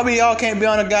 Why? Why we all can't be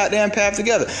on a goddamn path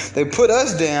together? They put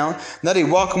us down. Now they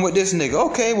walking with this nigga.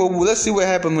 Okay, well let's see what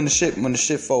happens when the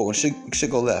shit fold, when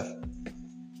shit go left.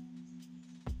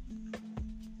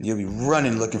 You'll be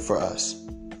running looking for us.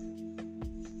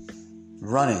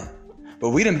 Running.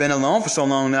 But we done been alone for so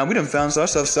long now. We done found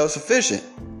ourselves self-sufficient.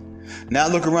 Now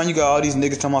look around, you got all these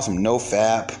niggas talking about some no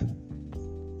fap.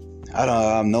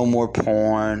 No more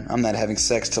porn. I'm not having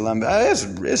sex till I'm...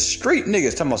 It's street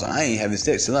niggas talking about I ain't having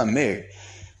sex till I'm married.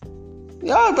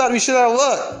 Y'all about to be shit out of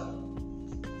luck.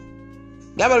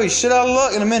 Y'all about to be shit out of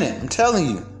luck in a minute. I'm telling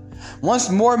you. Once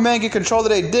more men get control of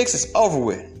their dicks, it's over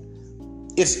with.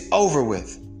 It's over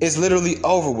with. It's literally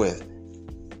over with.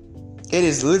 It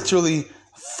is literally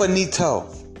finito.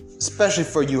 Especially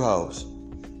for you hoes.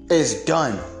 It's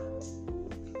done.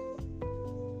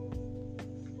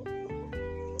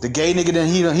 The gay nigga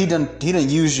he done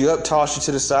use you up, toss you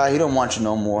to the side. He don't want you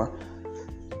no more.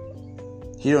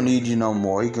 He don't need you no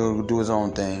more. He can do his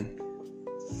own thing.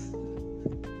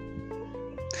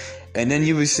 And then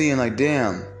you be seeing like,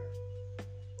 damn.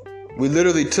 We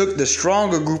literally took the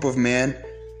stronger group of men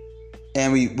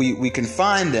and we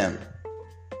confined them.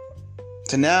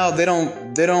 So now they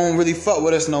don't really fuck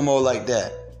with us no more like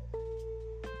that.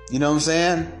 You know what I'm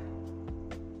saying?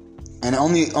 And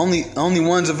only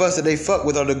ones of us that they fuck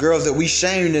with are the girls that we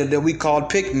shamed that we called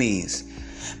pick-me's.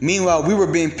 Meanwhile, we were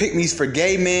being pick-me's for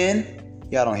gay men.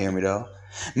 Y'all don't hear me though.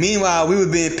 Meanwhile, we were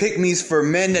being pick-me's for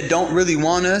men that don't really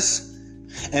want us.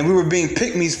 And we were being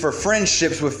pick-me's for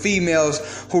friendships with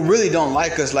females who really don't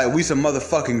like us, like we some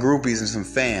motherfucking groupies and some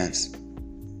fans.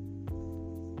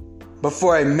 But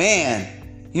for a man,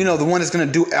 you know, the one that's gonna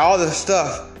do all the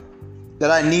stuff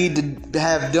that I need to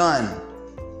have done.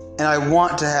 And I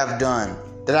want to have done,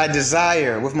 that I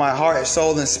desire with my heart,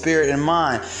 soul, and spirit and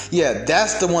mind. Yeah,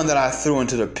 that's the one that I threw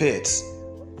into the pits.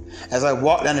 As I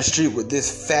walked down the street with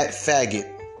this fat faggot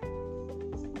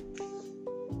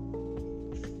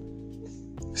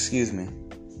excuse me,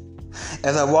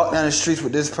 as I walk down the streets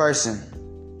with this person,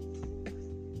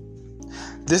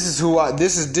 this is who I,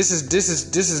 this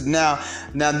is now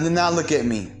look at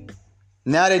me.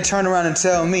 Now they turn around and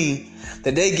tell me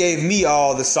that they gave me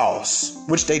all the sauce,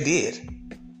 which they did.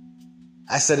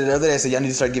 I said it the other day, I said, y'all need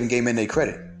to start giving gay men their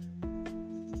credit.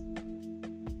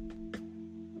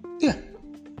 Yeah.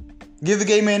 Give the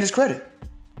gay man his credit.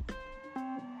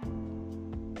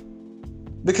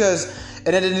 Because at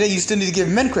the end of the day, you still need to give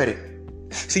men credit.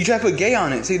 So you try to put gay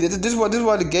on it. See, this is why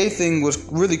the gay thing was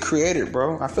really created,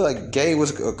 bro. I feel like gay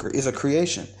is a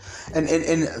creation. And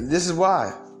this is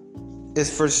why.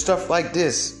 It's for stuff like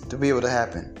this to be able to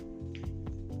happen.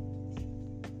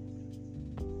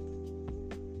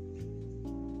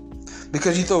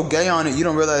 Because you throw gay on it, you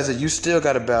don't realize that you still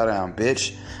got to bow down,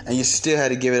 bitch. And you still had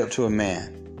to give it up to a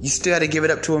man. You still had to give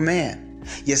it up to a man.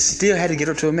 You still had to give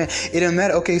it up to a man. It didn't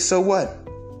matter. Okay, so what?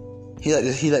 He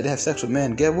liked to have sex with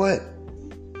men. Get what?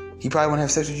 He probably want to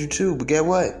have sex with you too. But get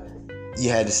what? You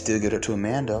had to still give it up to a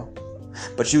man, though.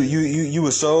 But you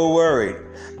were so worried.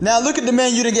 Now look at the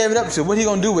man you done gave it up to. What he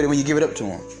gonna do with it when you give it up to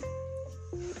him?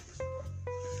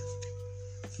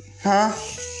 Huh?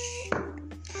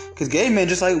 Because gay men,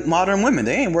 just like modern women,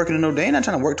 they ain't working they ain't not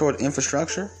trying to work towards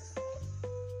infrastructure.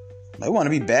 They want to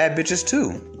be bad bitches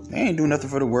too. They ain't doing nothing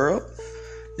for the world.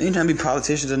 They ain't trying to be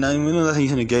politicians or nothing. We don't know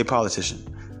nothing a gay politician.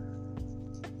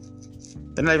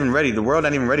 They're not even ready. The world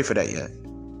not even ready for that yet.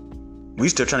 We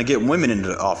still trying to get women into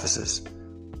the offices.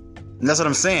 And that's what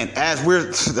I'm saying. That's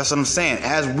what I'm saying.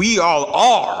 As we all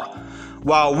are,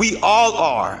 while we all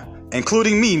are,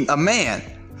 including me, a man,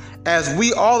 as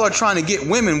we all are trying to get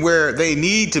women where they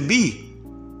need to be,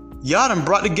 y'all done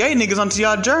brought the gay niggas onto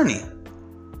y'all journey.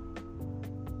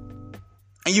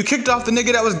 And you kicked off the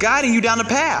nigga that was guiding you down the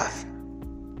path.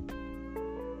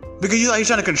 Because he's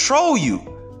trying to control you.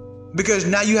 Because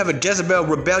now you have a Jezebel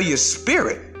rebellious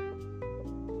spirit.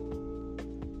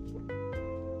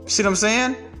 See what I'm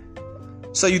saying?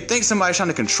 So you think somebody's trying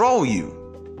to control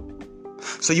you.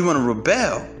 So you want to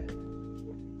rebel.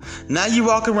 Now you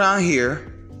walk around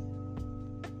here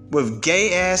with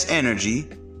gay ass energy.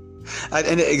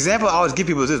 And the example I always give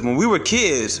people is this. When we were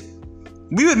kids,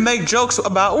 we would make jokes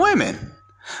about women.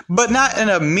 But not in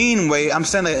a mean way. I'm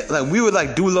saying like we would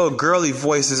do little girly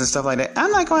voices and stuff like that.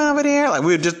 I'm not going over there. Like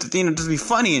we would just just be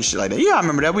funny and shit like that. Yeah, I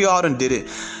remember that. We all done did it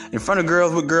in front of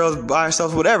girls, with girls, by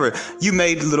ourselves, whatever. You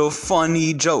made little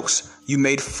funny jokes. You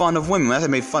made fun of women. When I say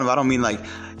made fun of, I don't mean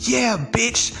yeah,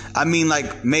 bitch. I mean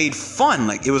made fun.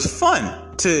 It was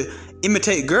fun to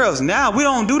imitate girls. Now we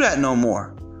don't do that no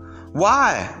more.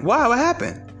 Why? What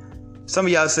happened? Some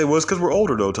of y'all say, well, it's because we're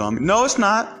older though, Tommy. No, it's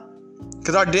not.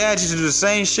 Because our dads used to do the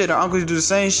same shit. Our uncles used to do the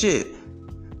same shit.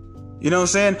 You know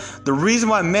what I'm saying? The reason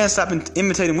why men stop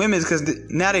imitating women is because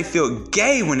now they feel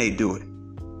gay when they do it.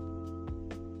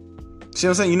 See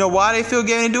what I'm saying? You know why they feel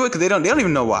gay when they do it? Because they don't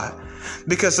even know why.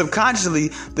 Because subconsciously,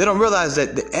 they don't realize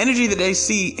that the energy that they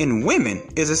see in women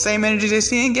is the same energy they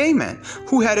see in gay men.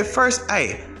 Who had it first?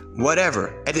 Hey,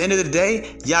 whatever. At the end of the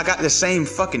day, y'all got the same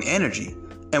fucking energy.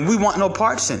 And we want no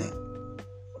parts in it.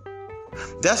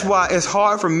 That's why it's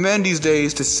hard for men these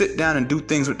days to sit down and do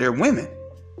things with their women.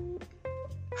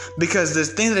 Because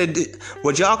there's things that they did,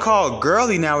 what y'all call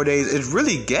girly nowadays is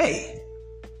really gay.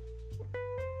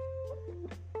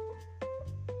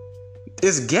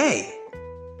 It's gay.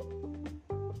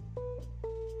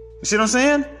 You see what I'm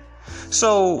saying?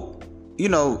 So,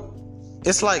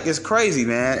 it's crazy,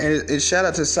 man. And it's shout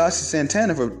out to Saucy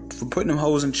Santana for putting them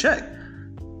hoes in check.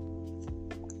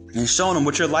 And showing them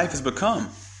what your life has become.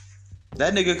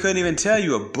 That nigga couldn't even tell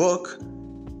you a book.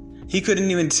 He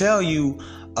couldn't even tell you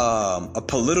a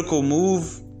political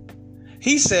move.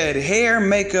 He said hair,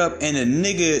 makeup, and a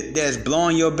nigga that's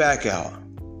blowing your back out.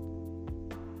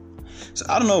 So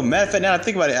I don't know. Matter of fact, now I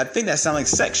think about it, I think that sounds like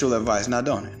sexual advice, now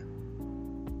don't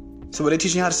it? So were they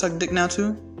teaching you how to suck dick now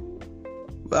too?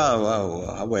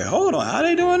 Wait, hold on. How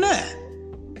they doing that?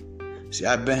 See,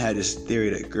 I've been had this theory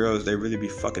that girls, they really be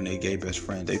fucking their gay best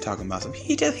friend. They talking about some,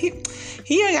 he ain't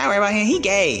gotta worry about him, he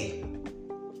gay.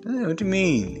 What you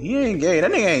mean? He ain't gay.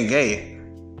 That nigga ain't gay.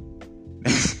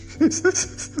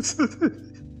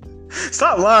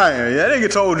 Stop lying. That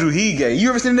nigga told you he gay. You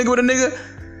ever seen a nigga with a nigga?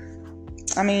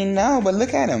 I mean, no, but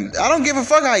look at him. I don't give a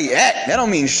fuck how he act. That don't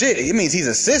mean shit. It means he's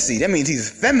a sissy. That means he's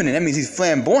feminine. That means he's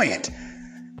flamboyant.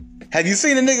 Have you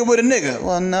seen a nigga with a nigga?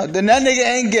 Well, no, then that nigga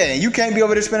ain't gay. You can't be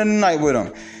over there spending the night with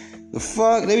him. The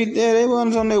fuck? They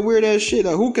want on that weird ass shit.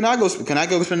 Who can I go? Can I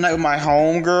go spend the night with my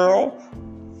home girl?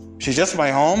 She's just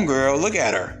my home girl. Look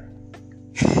at her.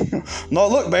 No,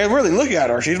 look, babe, really, look at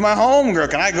her. She's my home girl.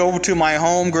 Can I go to my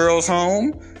home girl's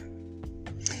home?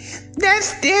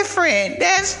 That's different.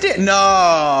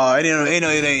 No, it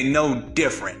ain't no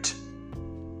different.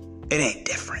 It ain't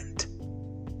different.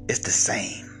 It's the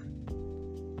same.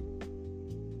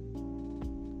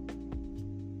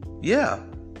 Yeah.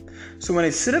 So when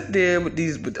they sit up there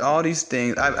with all these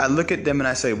things, I look at them and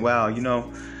I say, wow,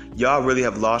 y'all really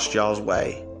have lost y'all's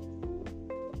way.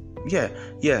 Yeah,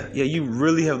 you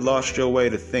really have lost your way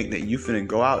to think that you finna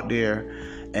go out there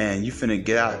and you finna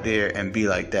get out there and be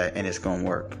like that and it's gonna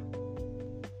work.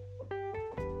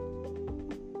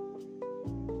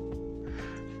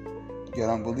 Y'all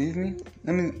don't believe me?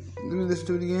 Let me listen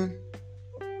to it again.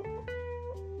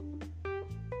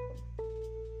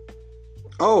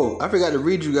 Oh, I forgot to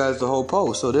read you guys the whole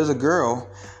post. So there's a girl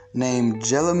named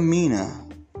Jellamina.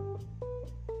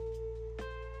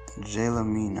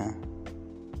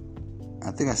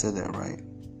 I think I said that right.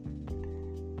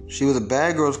 She was a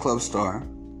Bad Girls Club star.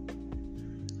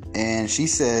 And she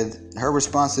said her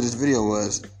response to this video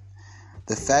was,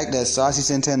 the fact that Saucy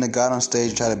Santana got on stage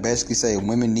and tried to basically say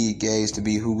women need gays to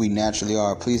be who we naturally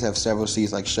are. Please have several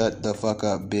seats like shut the fuck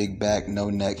up, big back, no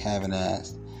neck, having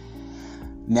ass.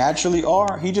 Naturally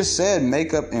are? He just said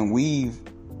makeup and weave.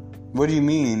 What do you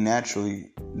mean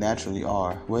naturally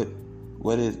are? What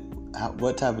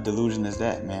type of delusion is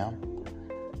that, ma'am?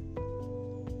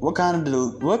 What kind of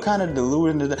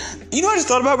delusion is that? You know what I just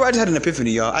thought about, bro? I just had an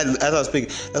epiphany, y'all. As I was speaking,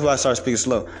 that's why I started speaking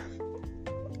slow.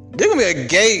 There's gonna be a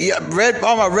gay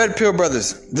all my red pill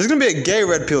brothers. There's gonna be a gay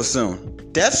red pill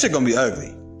soon. That shit gonna be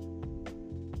ugly.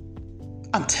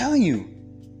 I'm telling you.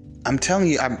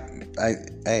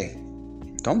 Hey,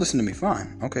 don't listen to me.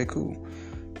 Fine. Okay, cool.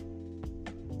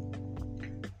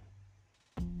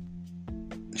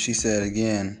 She said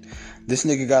again, this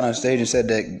nigga got on stage and said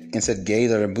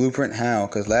gays are the blueprint. How?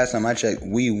 Because last time I checked,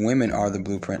 we women are the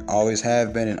blueprint. Always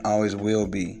have been and always will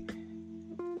be.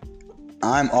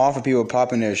 I'm all for people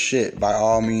popping their shit. By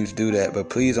all means do that.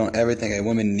 But please don't ever think a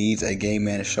woman needs a gay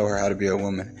man to show her how to be a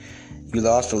woman. You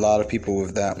lost a lot of people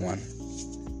with that one.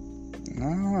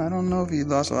 No, I don't know if he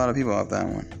lost a lot of people off that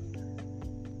one.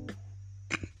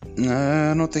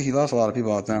 No, I don't think he lost a lot of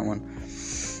people off that one.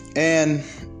 And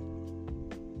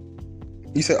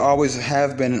you said always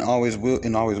have been and always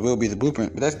will be the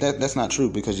blueprint. But that's not true,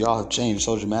 because y'all have changed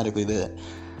so dramatically that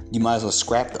you might as well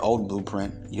scrap the old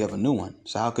blueprint. You have a new one.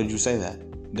 So how could you say that?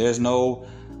 There is no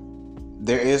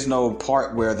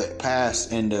part where the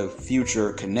past and the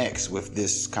future connects with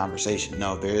this conversation.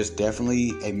 No, there is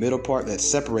definitely a middle part that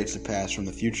separates the past from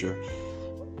the future.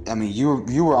 I mean,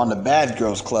 you were on the Bad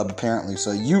Girls Club apparently,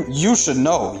 so you should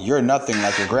know you're nothing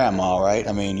like your grandma, right?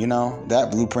 I mean, that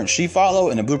blueprint she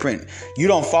followed, and the blueprint you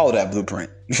don't follow that blueprint.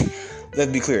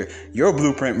 Let's be clear. Your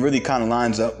blueprint really kind of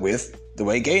lines up with the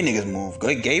way gay niggas move.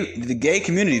 The gay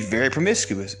community is very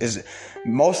promiscuous.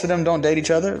 Most of them don't date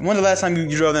each other. When's the last time you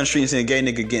drove down the street and seen a gay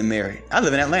nigga getting married? I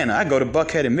live in Atlanta. I go to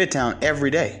Buckhead in Midtown every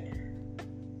day.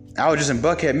 I was just in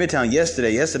Buckhead Midtown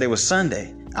yesterday. Yesterday was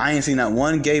Sunday. I ain't seen not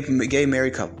one gay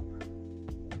married couple.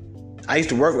 I used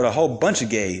to work with a whole bunch of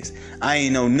gays. I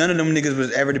ain't know none of them niggas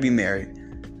was ever to be married.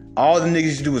 All the niggas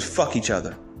used to do was fuck each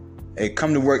other. They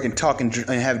come to work and talk and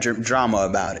have drama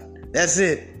about it. That's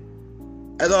it.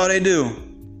 That's all they do.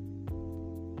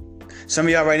 Some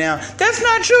of y'all right now, that's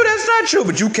not true.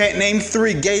 But you can't name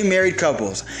 3 gay married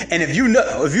couples. And if you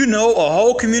know a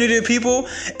whole community of people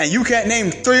and you can't name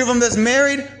 3 of them that's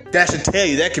married, that should tell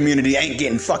you that community ain't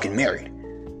getting fucking married.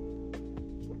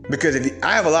 Because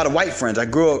I have a lot of white friends. I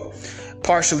grew up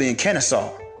partially in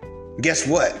Kennesaw. Guess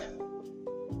what?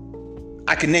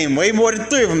 I can name way more than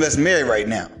 3 of them that's married right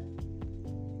now.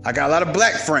 I got a lot of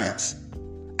black friends.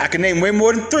 I can name way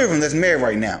more than 3 of them that's married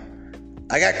right now.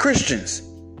 I got Christians.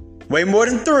 Way more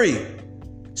than 3.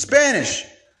 Spanish.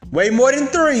 Way more than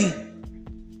 3.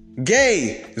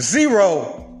 Gay.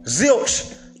 0.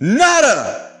 Zilch.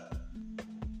 Nada.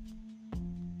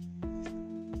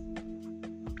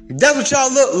 That's what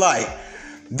y'all look like.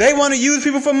 They want to use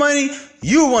people for money.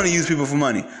 You want to use people for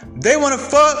money. They want to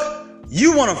fuck.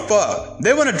 You want to fuck.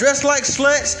 They want to dress like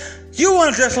sluts. You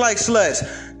want to dress like sluts.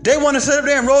 They want to sit up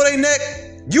there and roll their neck.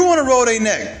 You want to roll their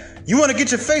neck. You want to get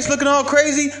your face looking all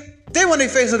crazy. They want their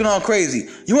face looking all crazy.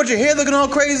 You want your hair looking all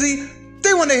crazy.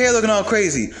 They want their hair looking all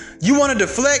crazy. You want to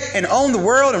deflect and own the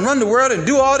world and run the world and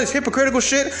do all this hypocritical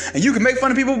shit, and you can make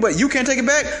fun of people, but you can't take it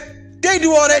back. They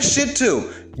do all that shit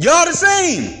too. Y'all the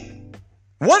same.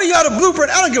 One of y'all the blueprint.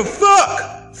 I don't give a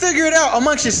fuck. Figure it out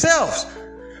amongst yourselves.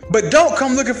 But don't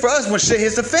come looking for us when shit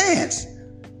hits the fans.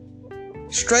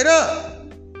 Straight up.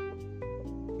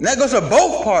 And that goes to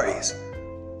both parties.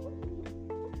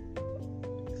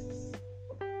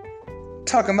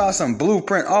 Talking about some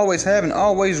blueprint, always have and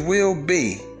always will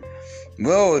be.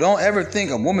 Well, don't ever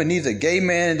think a woman needs a gay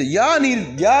man.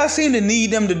 Y'all seem to need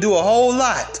them to do a whole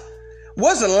lot.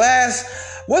 What's the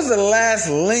last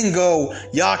lingo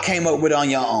y'all came up with on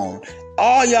your own?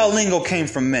 All y'all lingo came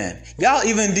from men. Y'all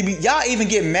even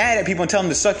get mad at people and tell them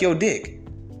to suck your dick.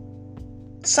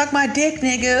 Suck my dick,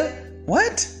 nigga.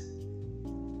 What?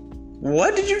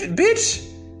 What did you, bitch?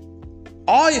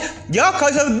 Y'all call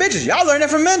each other bitches. Y'all learn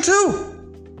that from men too.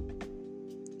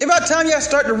 It's about time y'all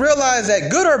start to realize that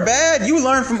good or bad, you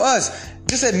learn from us.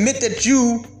 Just admit that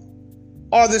you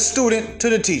are the student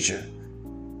to the teacher.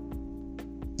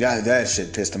 Yeah, that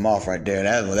shit pissed him off right there.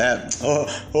 Yeah, cry me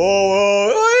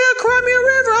a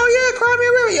river. Oh yeah, cry me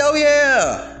a river.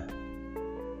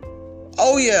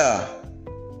 Oh yeah.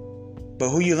 But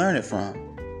who you learn it from?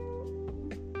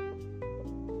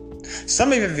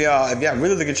 Some of y'all, if y'all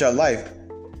really look at your life,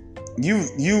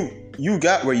 you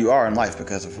got where you are in life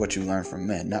because of what you learned from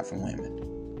men, not from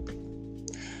women.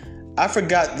 I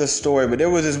forgot the story, but there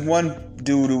was this one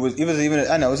dude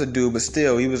I know it's a dude, but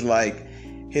still, he was like,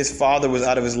 his father was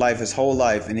out of his life his whole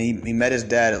life, and he met his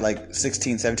dad at like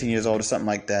 16, 17 years old or something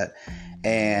like that.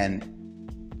 And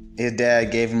his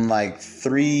dad gave him like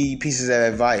 3 pieces of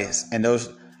advice, and those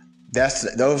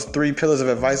 3 pillars of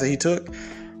advice that he took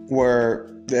were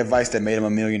the advice that made him a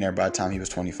millionaire by the time he was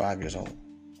 25 years old.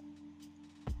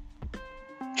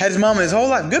 Had his mama his whole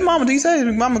life. Good mama, he said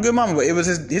his mama, good mama. But it was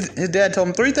his dad told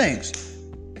him 3 things.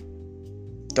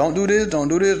 Don't do this, don't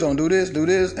do this, don't do this, do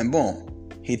this, and boom.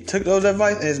 He took those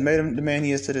advice and it's made him the man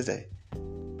he is to this day.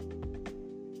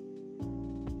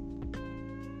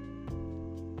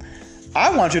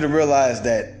 I want you to realize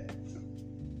that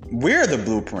we're the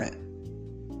blueprint.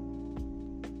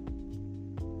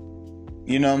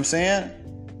 You know what I'm saying?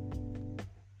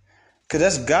 Because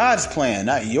that's God's plan,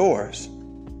 not yours.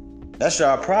 That's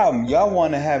your problem. Y'all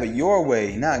want to have it your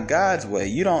way, not God's way.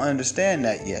 You don't understand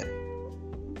that yet.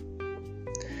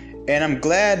 And I'm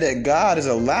glad that God is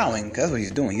allowing. That's what he's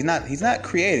doing. He's not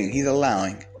creating. He's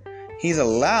allowing. He's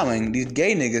allowing these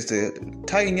gay niggas to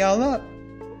tighten y'all up.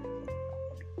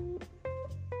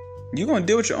 You're going to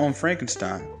deal with your own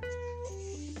Frankenstein.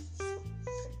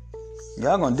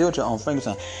 Y'all going to deal with your own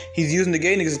Frankenstein. He's using the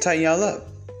gay niggas to tighten y'all up.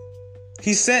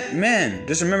 He sent men.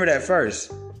 Just remember that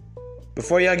first.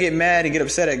 Before y'all get mad and get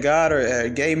upset at God or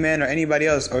gay men or anybody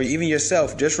else or even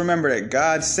yourself, just remember that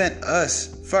God sent us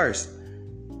first.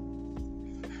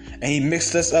 And he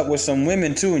mixed us up with some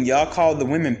women too, and y'all called the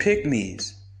women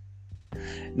pick-me's.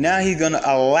 Now he's going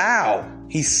to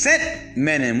he sent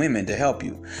men and women to help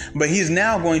you, but he's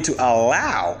now going to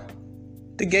allow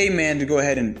the gay man to go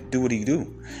ahead and do what he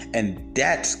do. And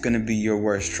that's going to be your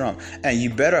worst trump. And you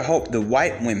better hope the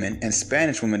white women and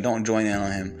Spanish women don't join in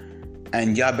on him.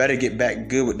 And y'all better get back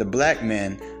good with the black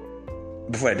men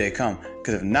before that day come.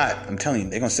 Because if not, I'm telling you,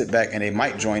 they're going to sit back and they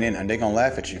might join in and they're going to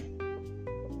laugh at you.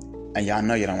 And y'all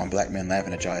know you don't want black men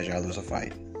laughing at y'all as y'all lose a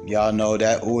fight. Y'all know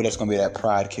that. Ooh, that's going to be that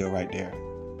pride kill right there.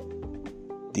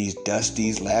 These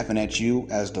dusties laughing at you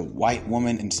as the white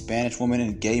woman and Spanish woman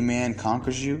and gay man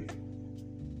conquers you.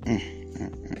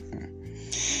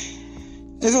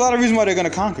 There's a lot of reasons why they're going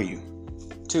to conquer you.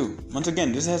 Too. Once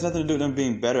again, this has nothing to do with them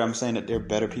being better. I'm saying that they're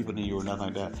better people than you or nothing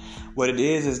like that. What it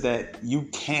is that you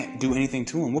can't do anything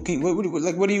to them. What are you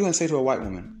going to say to a white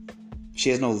woman? She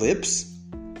has no lips?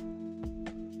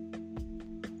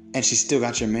 And she still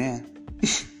got your man.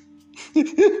 Y'all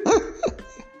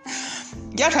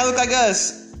try to look like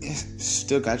us.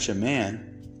 Still got your man.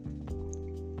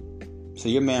 So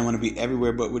your man want to be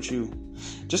everywhere but with you.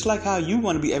 Just like how you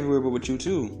want to be everywhere but with you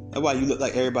too. That's why you look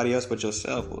like everybody else but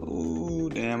yourself. Ooh,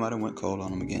 damn, I done went cold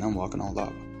on him again. I'm walking on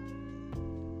lava.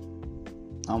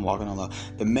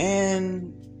 The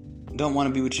man don't want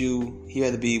to be with you. He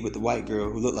had to be with the white girl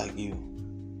who looked like you.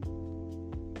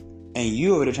 And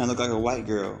you over there trying to look like a white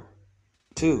girl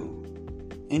too.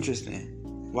 Interesting.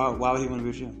 Why would he want to be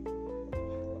with you?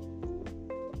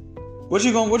 What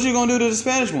you gonna do to the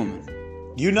Spanish woman?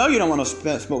 You know you don't want to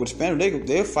smoke with the Spanish.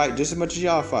 They'll fight just as much as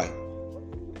y'all fight.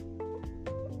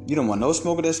 You don't want no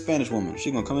smoke with that Spanish woman. She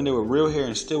gonna come in there with real hair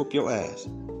and still whip your ass.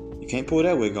 You can't pull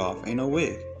that wig off. Ain't no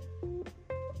wig.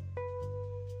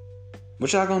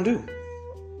 What y'all gonna do?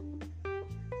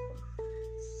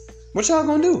 What y'all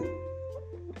gonna do?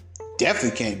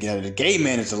 Definitely can't get out of it. The gay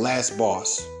man is the last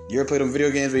boss. You ever play them video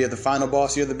games where you have the final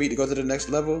boss you have to beat to go to the next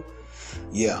level?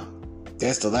 Yeah,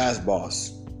 that's the last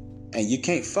boss. And you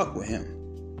can't fuck with him.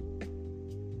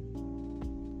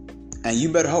 And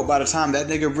you better hope by the time that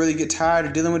nigga really get tired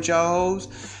of dealing with y'all hoes,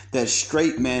 that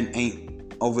straight men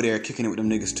ain't over there kicking it with them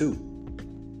niggas too.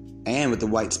 And with the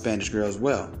white Spanish girl as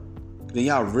well. Then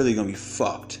y'all really gonna be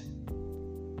fucked.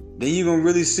 Then you gonna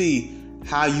really see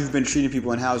how you've been treating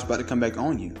people and how it's about to come back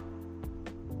on you.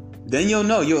 Then you'll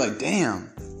know. You're like, damn,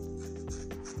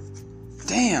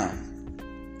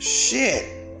 shit.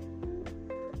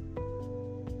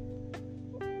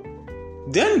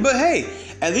 Then, but hey,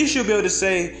 at least you'll be able to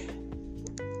say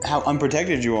how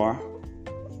unprotected you are.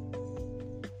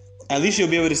 At least you'll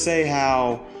be able to say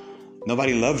how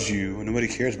nobody loves you and nobody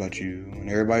cares about you and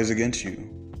everybody's against you.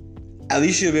 At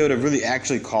least you'll be able to really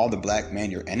actually call the black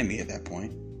man your enemy at that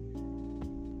point.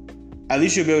 At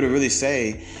least you'll be able to really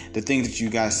say the things that you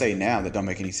guys say now that don't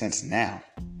make any sense now.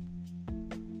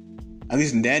 At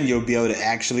least then you'll be able to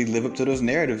actually live up to those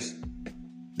narratives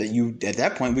that you, at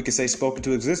that point, we could say spoke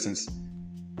into existence.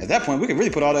 At that point, we could really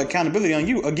put all the accountability on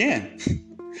you again.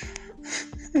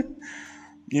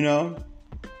 You know?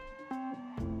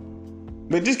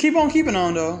 But just keep on keeping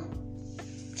on, though.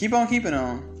 Keep on keeping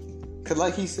on. Because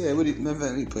like he said, let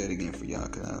me play it again for y'all,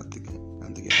 because I don't think it.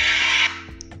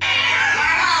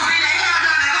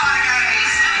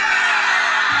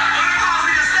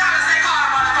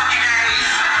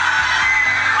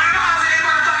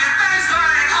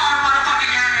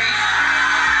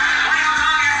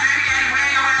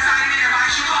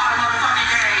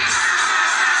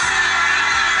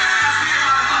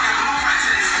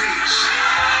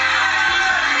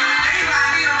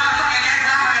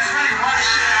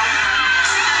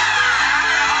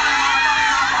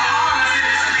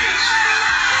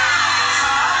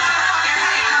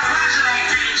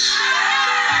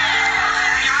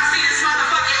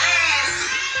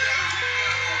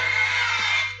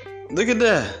 Look at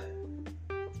that.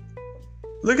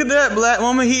 Look at that, black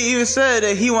woman. He even said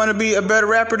that he want to be a better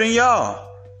rapper than y'all.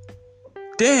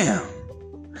 Damn.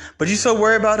 But you so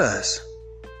worried about us.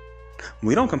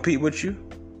 We don't compete with you.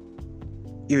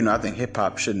 Even though I think hip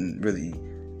hop shouldn't really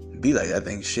be like that. I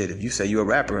think shit, if you say you a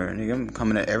rapper, nigga, I'm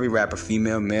coming at every rapper,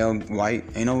 female, male, white,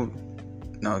 ain't no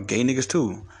gay niggas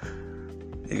too.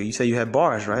 Nigga, you say you had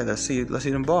bars, right? Let's see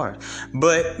them bars.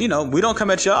 But, you know, we don't come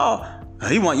at y'all.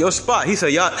 He want your spot. He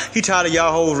said he tired of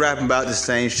y'all hoes rapping about the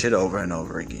same shit over and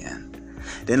over again.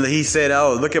 Then he said,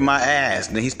 oh, look at my ass.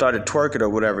 And then he started twerking or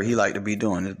whatever he liked to be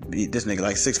doing. This nigga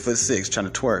like 6'6" trying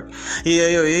to twerk.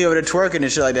 He over there twerking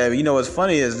and shit like that. But you know what's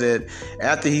funny is that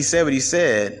after he said what he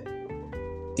said,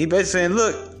 he basically saying,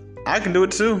 look, I can do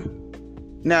it too.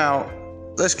 Now,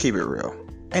 let's keep it real.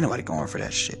 Ain't nobody going for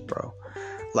that shit, bro.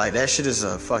 Like, that shit is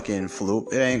a fucking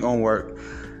fluke. It ain't gonna work.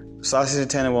 Saucy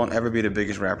Santana won't ever be the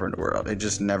biggest rapper in the world. It's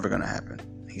just never gonna happen.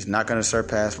 He's not gonna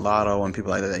surpass Lotto and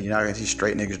people like that. You're not gonna see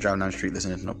straight niggas driving down the street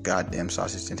listening to no goddamn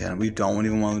Saucy Santana. We don't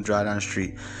even want to drive down the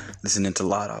street listening to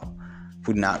Lotto.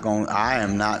 I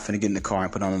am not finna get in the car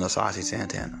and put on a Saucy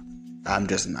Santana. I'm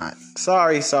just not.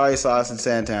 Sorry, Saucy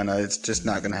Santana. It's just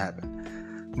not gonna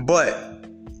happen. But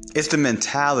it's the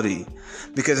mentality,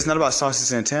 because it's not about Saucy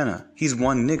Santana. He's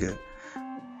one nigga.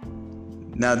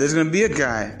 Now there's gonna be a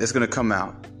guy that's gonna come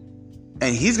out,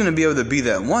 and he's gonna be able to be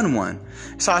that one.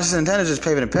 Saucy Santana's just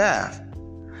paving a path.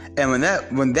 And when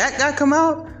that guy come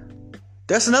out,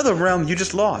 that's another realm you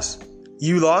just lost.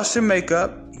 You lost your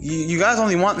makeup. You guys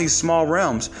only want these small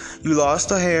realms. You lost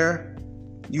the hair.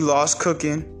 You lost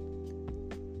cooking.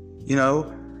 You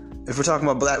know, if we're talking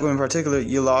about black women in particular,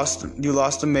 you lost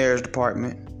the mayor's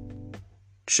department.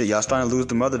 Shit, y'all starting to lose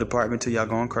the mother department till y'all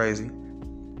going crazy.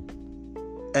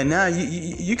 And now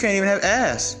you can't even have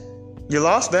ass. You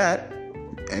lost that.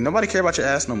 And nobody care about your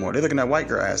ass no more. They're looking at white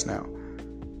girl ass now.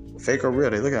 Fake or real,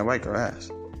 they looking at white girl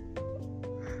ass.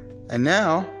 And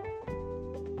now,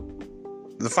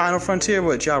 the final frontier,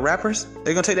 what, y'all rappers?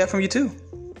 They're gonna take that from you too.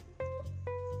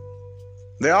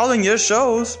 They're all in your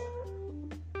shows.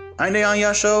 Ain't they on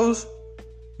your shows?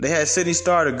 They had City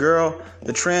Star, the girl,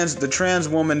 the trans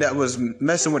woman that was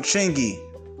messing with Chingy.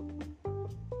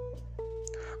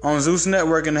 On Zeus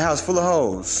Network in the house full of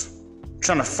hoes.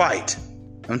 Trying to fight.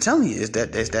 I'm telling you, it's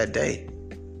that day.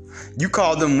 You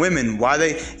called them women.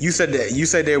 You said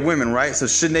they're women, right? So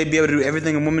shouldn't they be able to do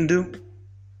everything a woman do?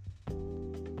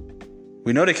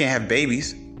 We know they can't have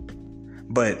babies.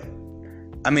 But,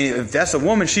 I mean, if that's a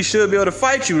woman, she should be able to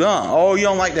fight you, huh? Oh, you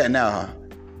don't like that now, huh?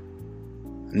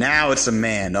 Now it's a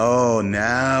man. Oh,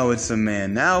 now it's a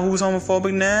man. Now who's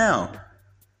homophobic now?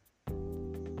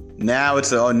 Now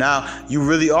now you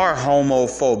really are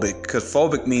homophobic, because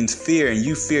phobic means fear, and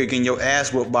you fear getting your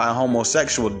ass whooped by a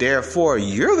homosexual. Therefore,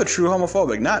 you're the true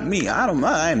homophobic, not me. I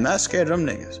am not scared of them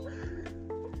niggas.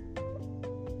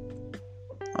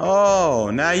 Oh,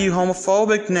 now you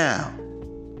homophobic now.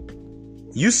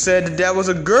 You said that was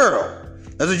a girl.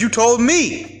 That's what you told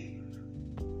me.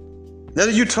 That's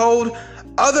what you told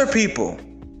other people.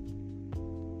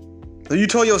 That's what you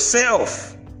told yourself.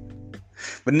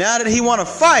 But now that he want to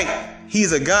fight,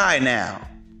 he's a guy now.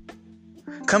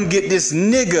 Come get this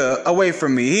nigga away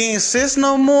from me. He ain't sis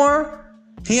no more.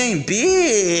 He ain't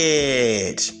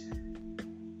bitch.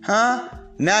 Huh?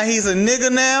 Now he's a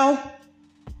nigga now?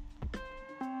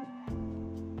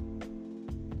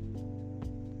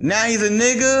 Now he's a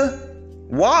nigga?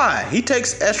 Why? He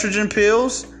takes estrogen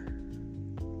pills.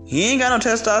 He ain't got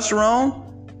no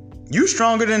testosterone. You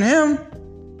stronger than him.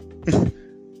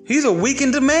 He's a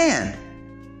weakened man.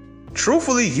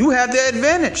 Truthfully, you have the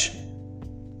advantage.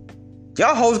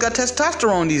 Y'all hoes got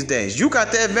testosterone these days. You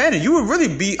got the advantage. You would really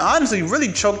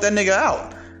choke that nigga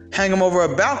out. Hang him over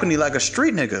a balcony like a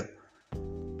street nigga.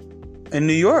 In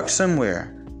New York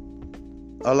somewhere.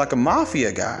 Or like a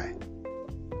mafia guy.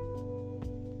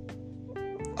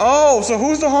 Oh, so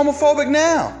who's the homophobic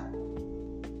now?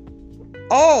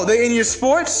 Oh, they in your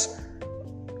sports?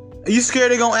 Are you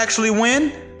scared they're gonna actually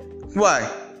win? Why?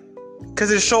 Because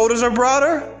his shoulders are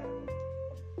broader?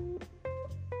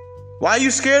 Why are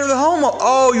you scared of the homo?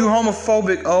 Oh, you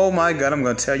homophobic. Oh my God, I'm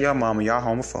gonna tell y'all mama, y'all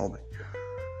homophobic.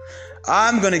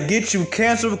 I'm gonna get you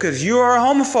canceled because you are a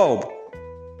homophobe.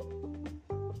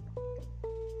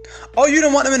 Oh, you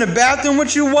don't want them in the bathroom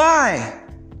with you? Why?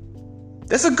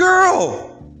 That's a girl.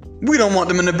 We don't want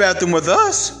them in the bathroom with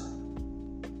us.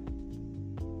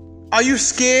 Are you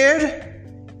scared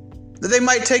that they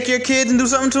might take your kids and do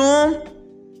something to them?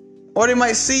 Or they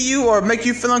might see you or make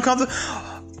you feel uncomfortable?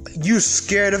 You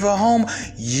scared of a homo?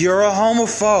 You're a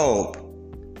homophobe.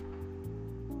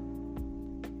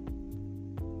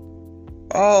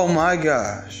 Oh my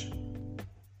gosh.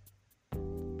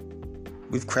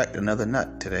 We've cracked another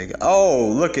nut today. Oh,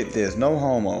 look at this. No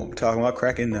homo. We're talking about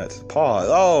cracking nuts. Pause.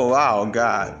 Oh, wow,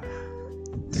 God.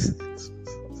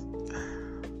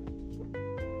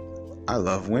 I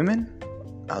love women.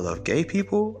 I love gay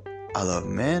people. I love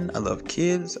men. I love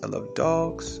kids. I love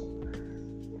dogs.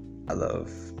 I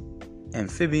love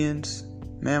amphibians,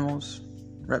 mammals,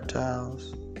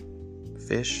 reptiles,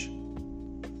 fish.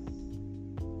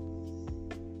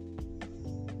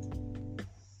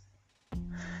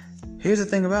 Here's the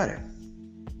thing about it.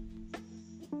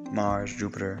 Mars,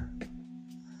 Jupiter.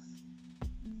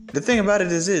 The thing about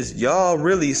it is y'all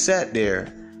really sat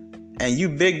there and you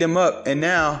bigged them up, and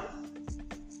now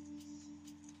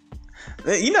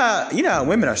you know how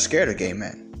women are scared of gay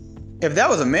men. If that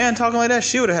was a man talking like that,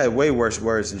 she would have had way worse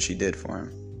words than she did for him.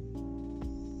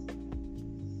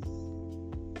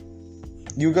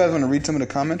 You guys want to read some of the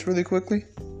comments really quickly?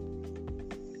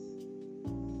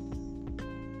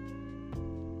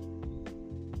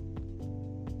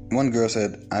 One girl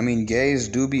said, I mean, gays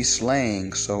do be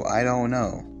slaying, so I don't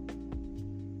know.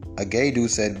 A gay dude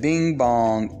said, bing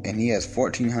bong, and he has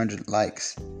 1,400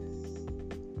 likes.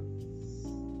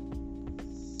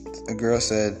 A girl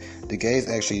said, the gays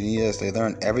actually need us. They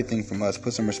learn everything from us.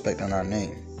 Put some respect on our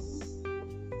name.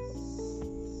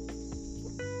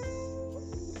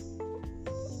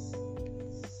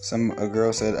 A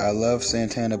girl said, I love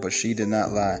Santana, but she did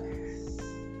not lie.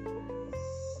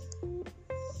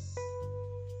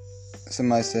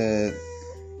 Somebody said,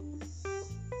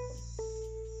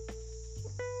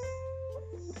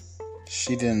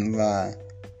 she didn't lie.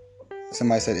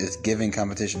 Somebody said it's giving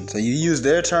competition. So you use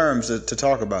their terms to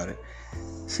talk about it.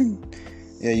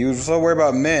 Yeah, you were so worried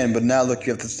about men, but now look,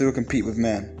 you have to still compete with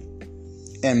men.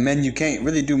 And men you can't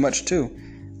really do much too.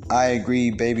 I agree,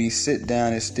 baby. Sit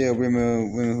down. It's still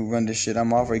women who run this shit.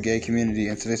 I'm all for a gay community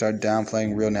until they start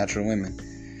downplaying real natural women.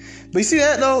 But you see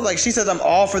that though? Like she says, I'm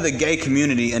all for the gay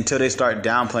community until they start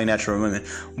downplaying natural women.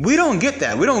 We don't get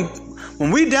that.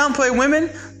 When we downplay women,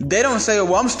 they don't say,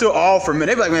 well, I'm still all for men.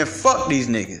 They be like, man, fuck these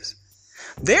niggas.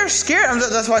 They're scared.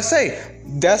 That's why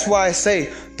I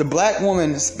say the black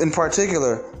woman in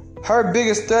particular, her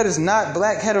biggest threat is not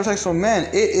black heterosexual men.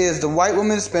 It is the white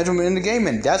woman, the Spanish woman, and the gay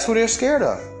men. That's who they're scared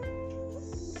of.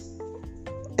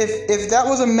 If that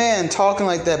was a man talking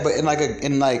like that, but in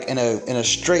a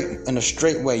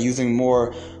straight way, using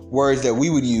more words that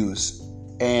we would use,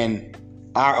 and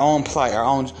our own plight, our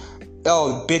own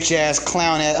bitch ass,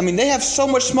 clown ass. I mean, they have so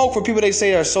much smoke for people they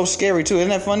say are so scary too. Isn't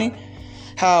that funny?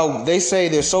 How they say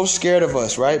they're so scared of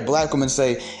us, right? Black women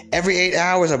say every 8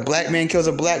 hours a black man kills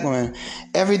a black woman.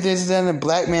 Every day then a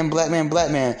black man.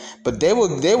 But they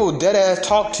will dead ass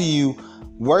talk to you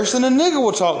worse than a nigga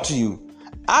will talk to you.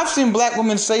 I've seen black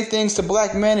women say things to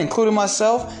black men, including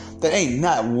myself, that ain't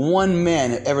not one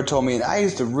man ever told me. And I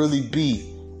used to really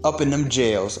be up in them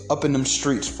jails, up in them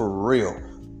streets for real.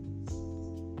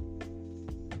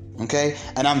 Okay?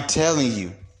 And I'm telling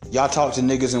you, y'all talk to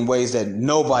niggas in ways that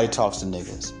nobody talks to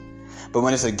niggas. But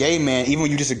when it's a gay man, even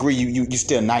when you disagree, you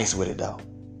still nice with it though.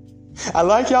 I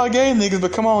like y'all gay niggas,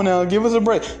 but come on now, give us a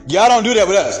break. Y'all don't do that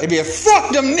with us. It'd be a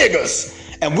fuck them niggas.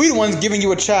 And we the ones giving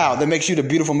you a child that makes you the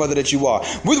beautiful mother that you are.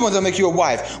 We're the ones that make you a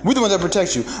wife. We're the ones that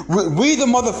protect you. We the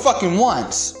motherfucking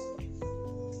ones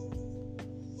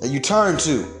that you turn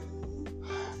to.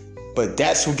 But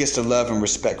that's who gets the love and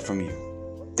respect from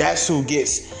you. That's who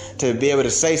gets to be able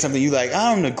to say something you like,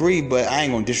 I don't agree, but I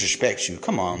ain't gonna disrespect you.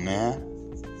 Come on, man.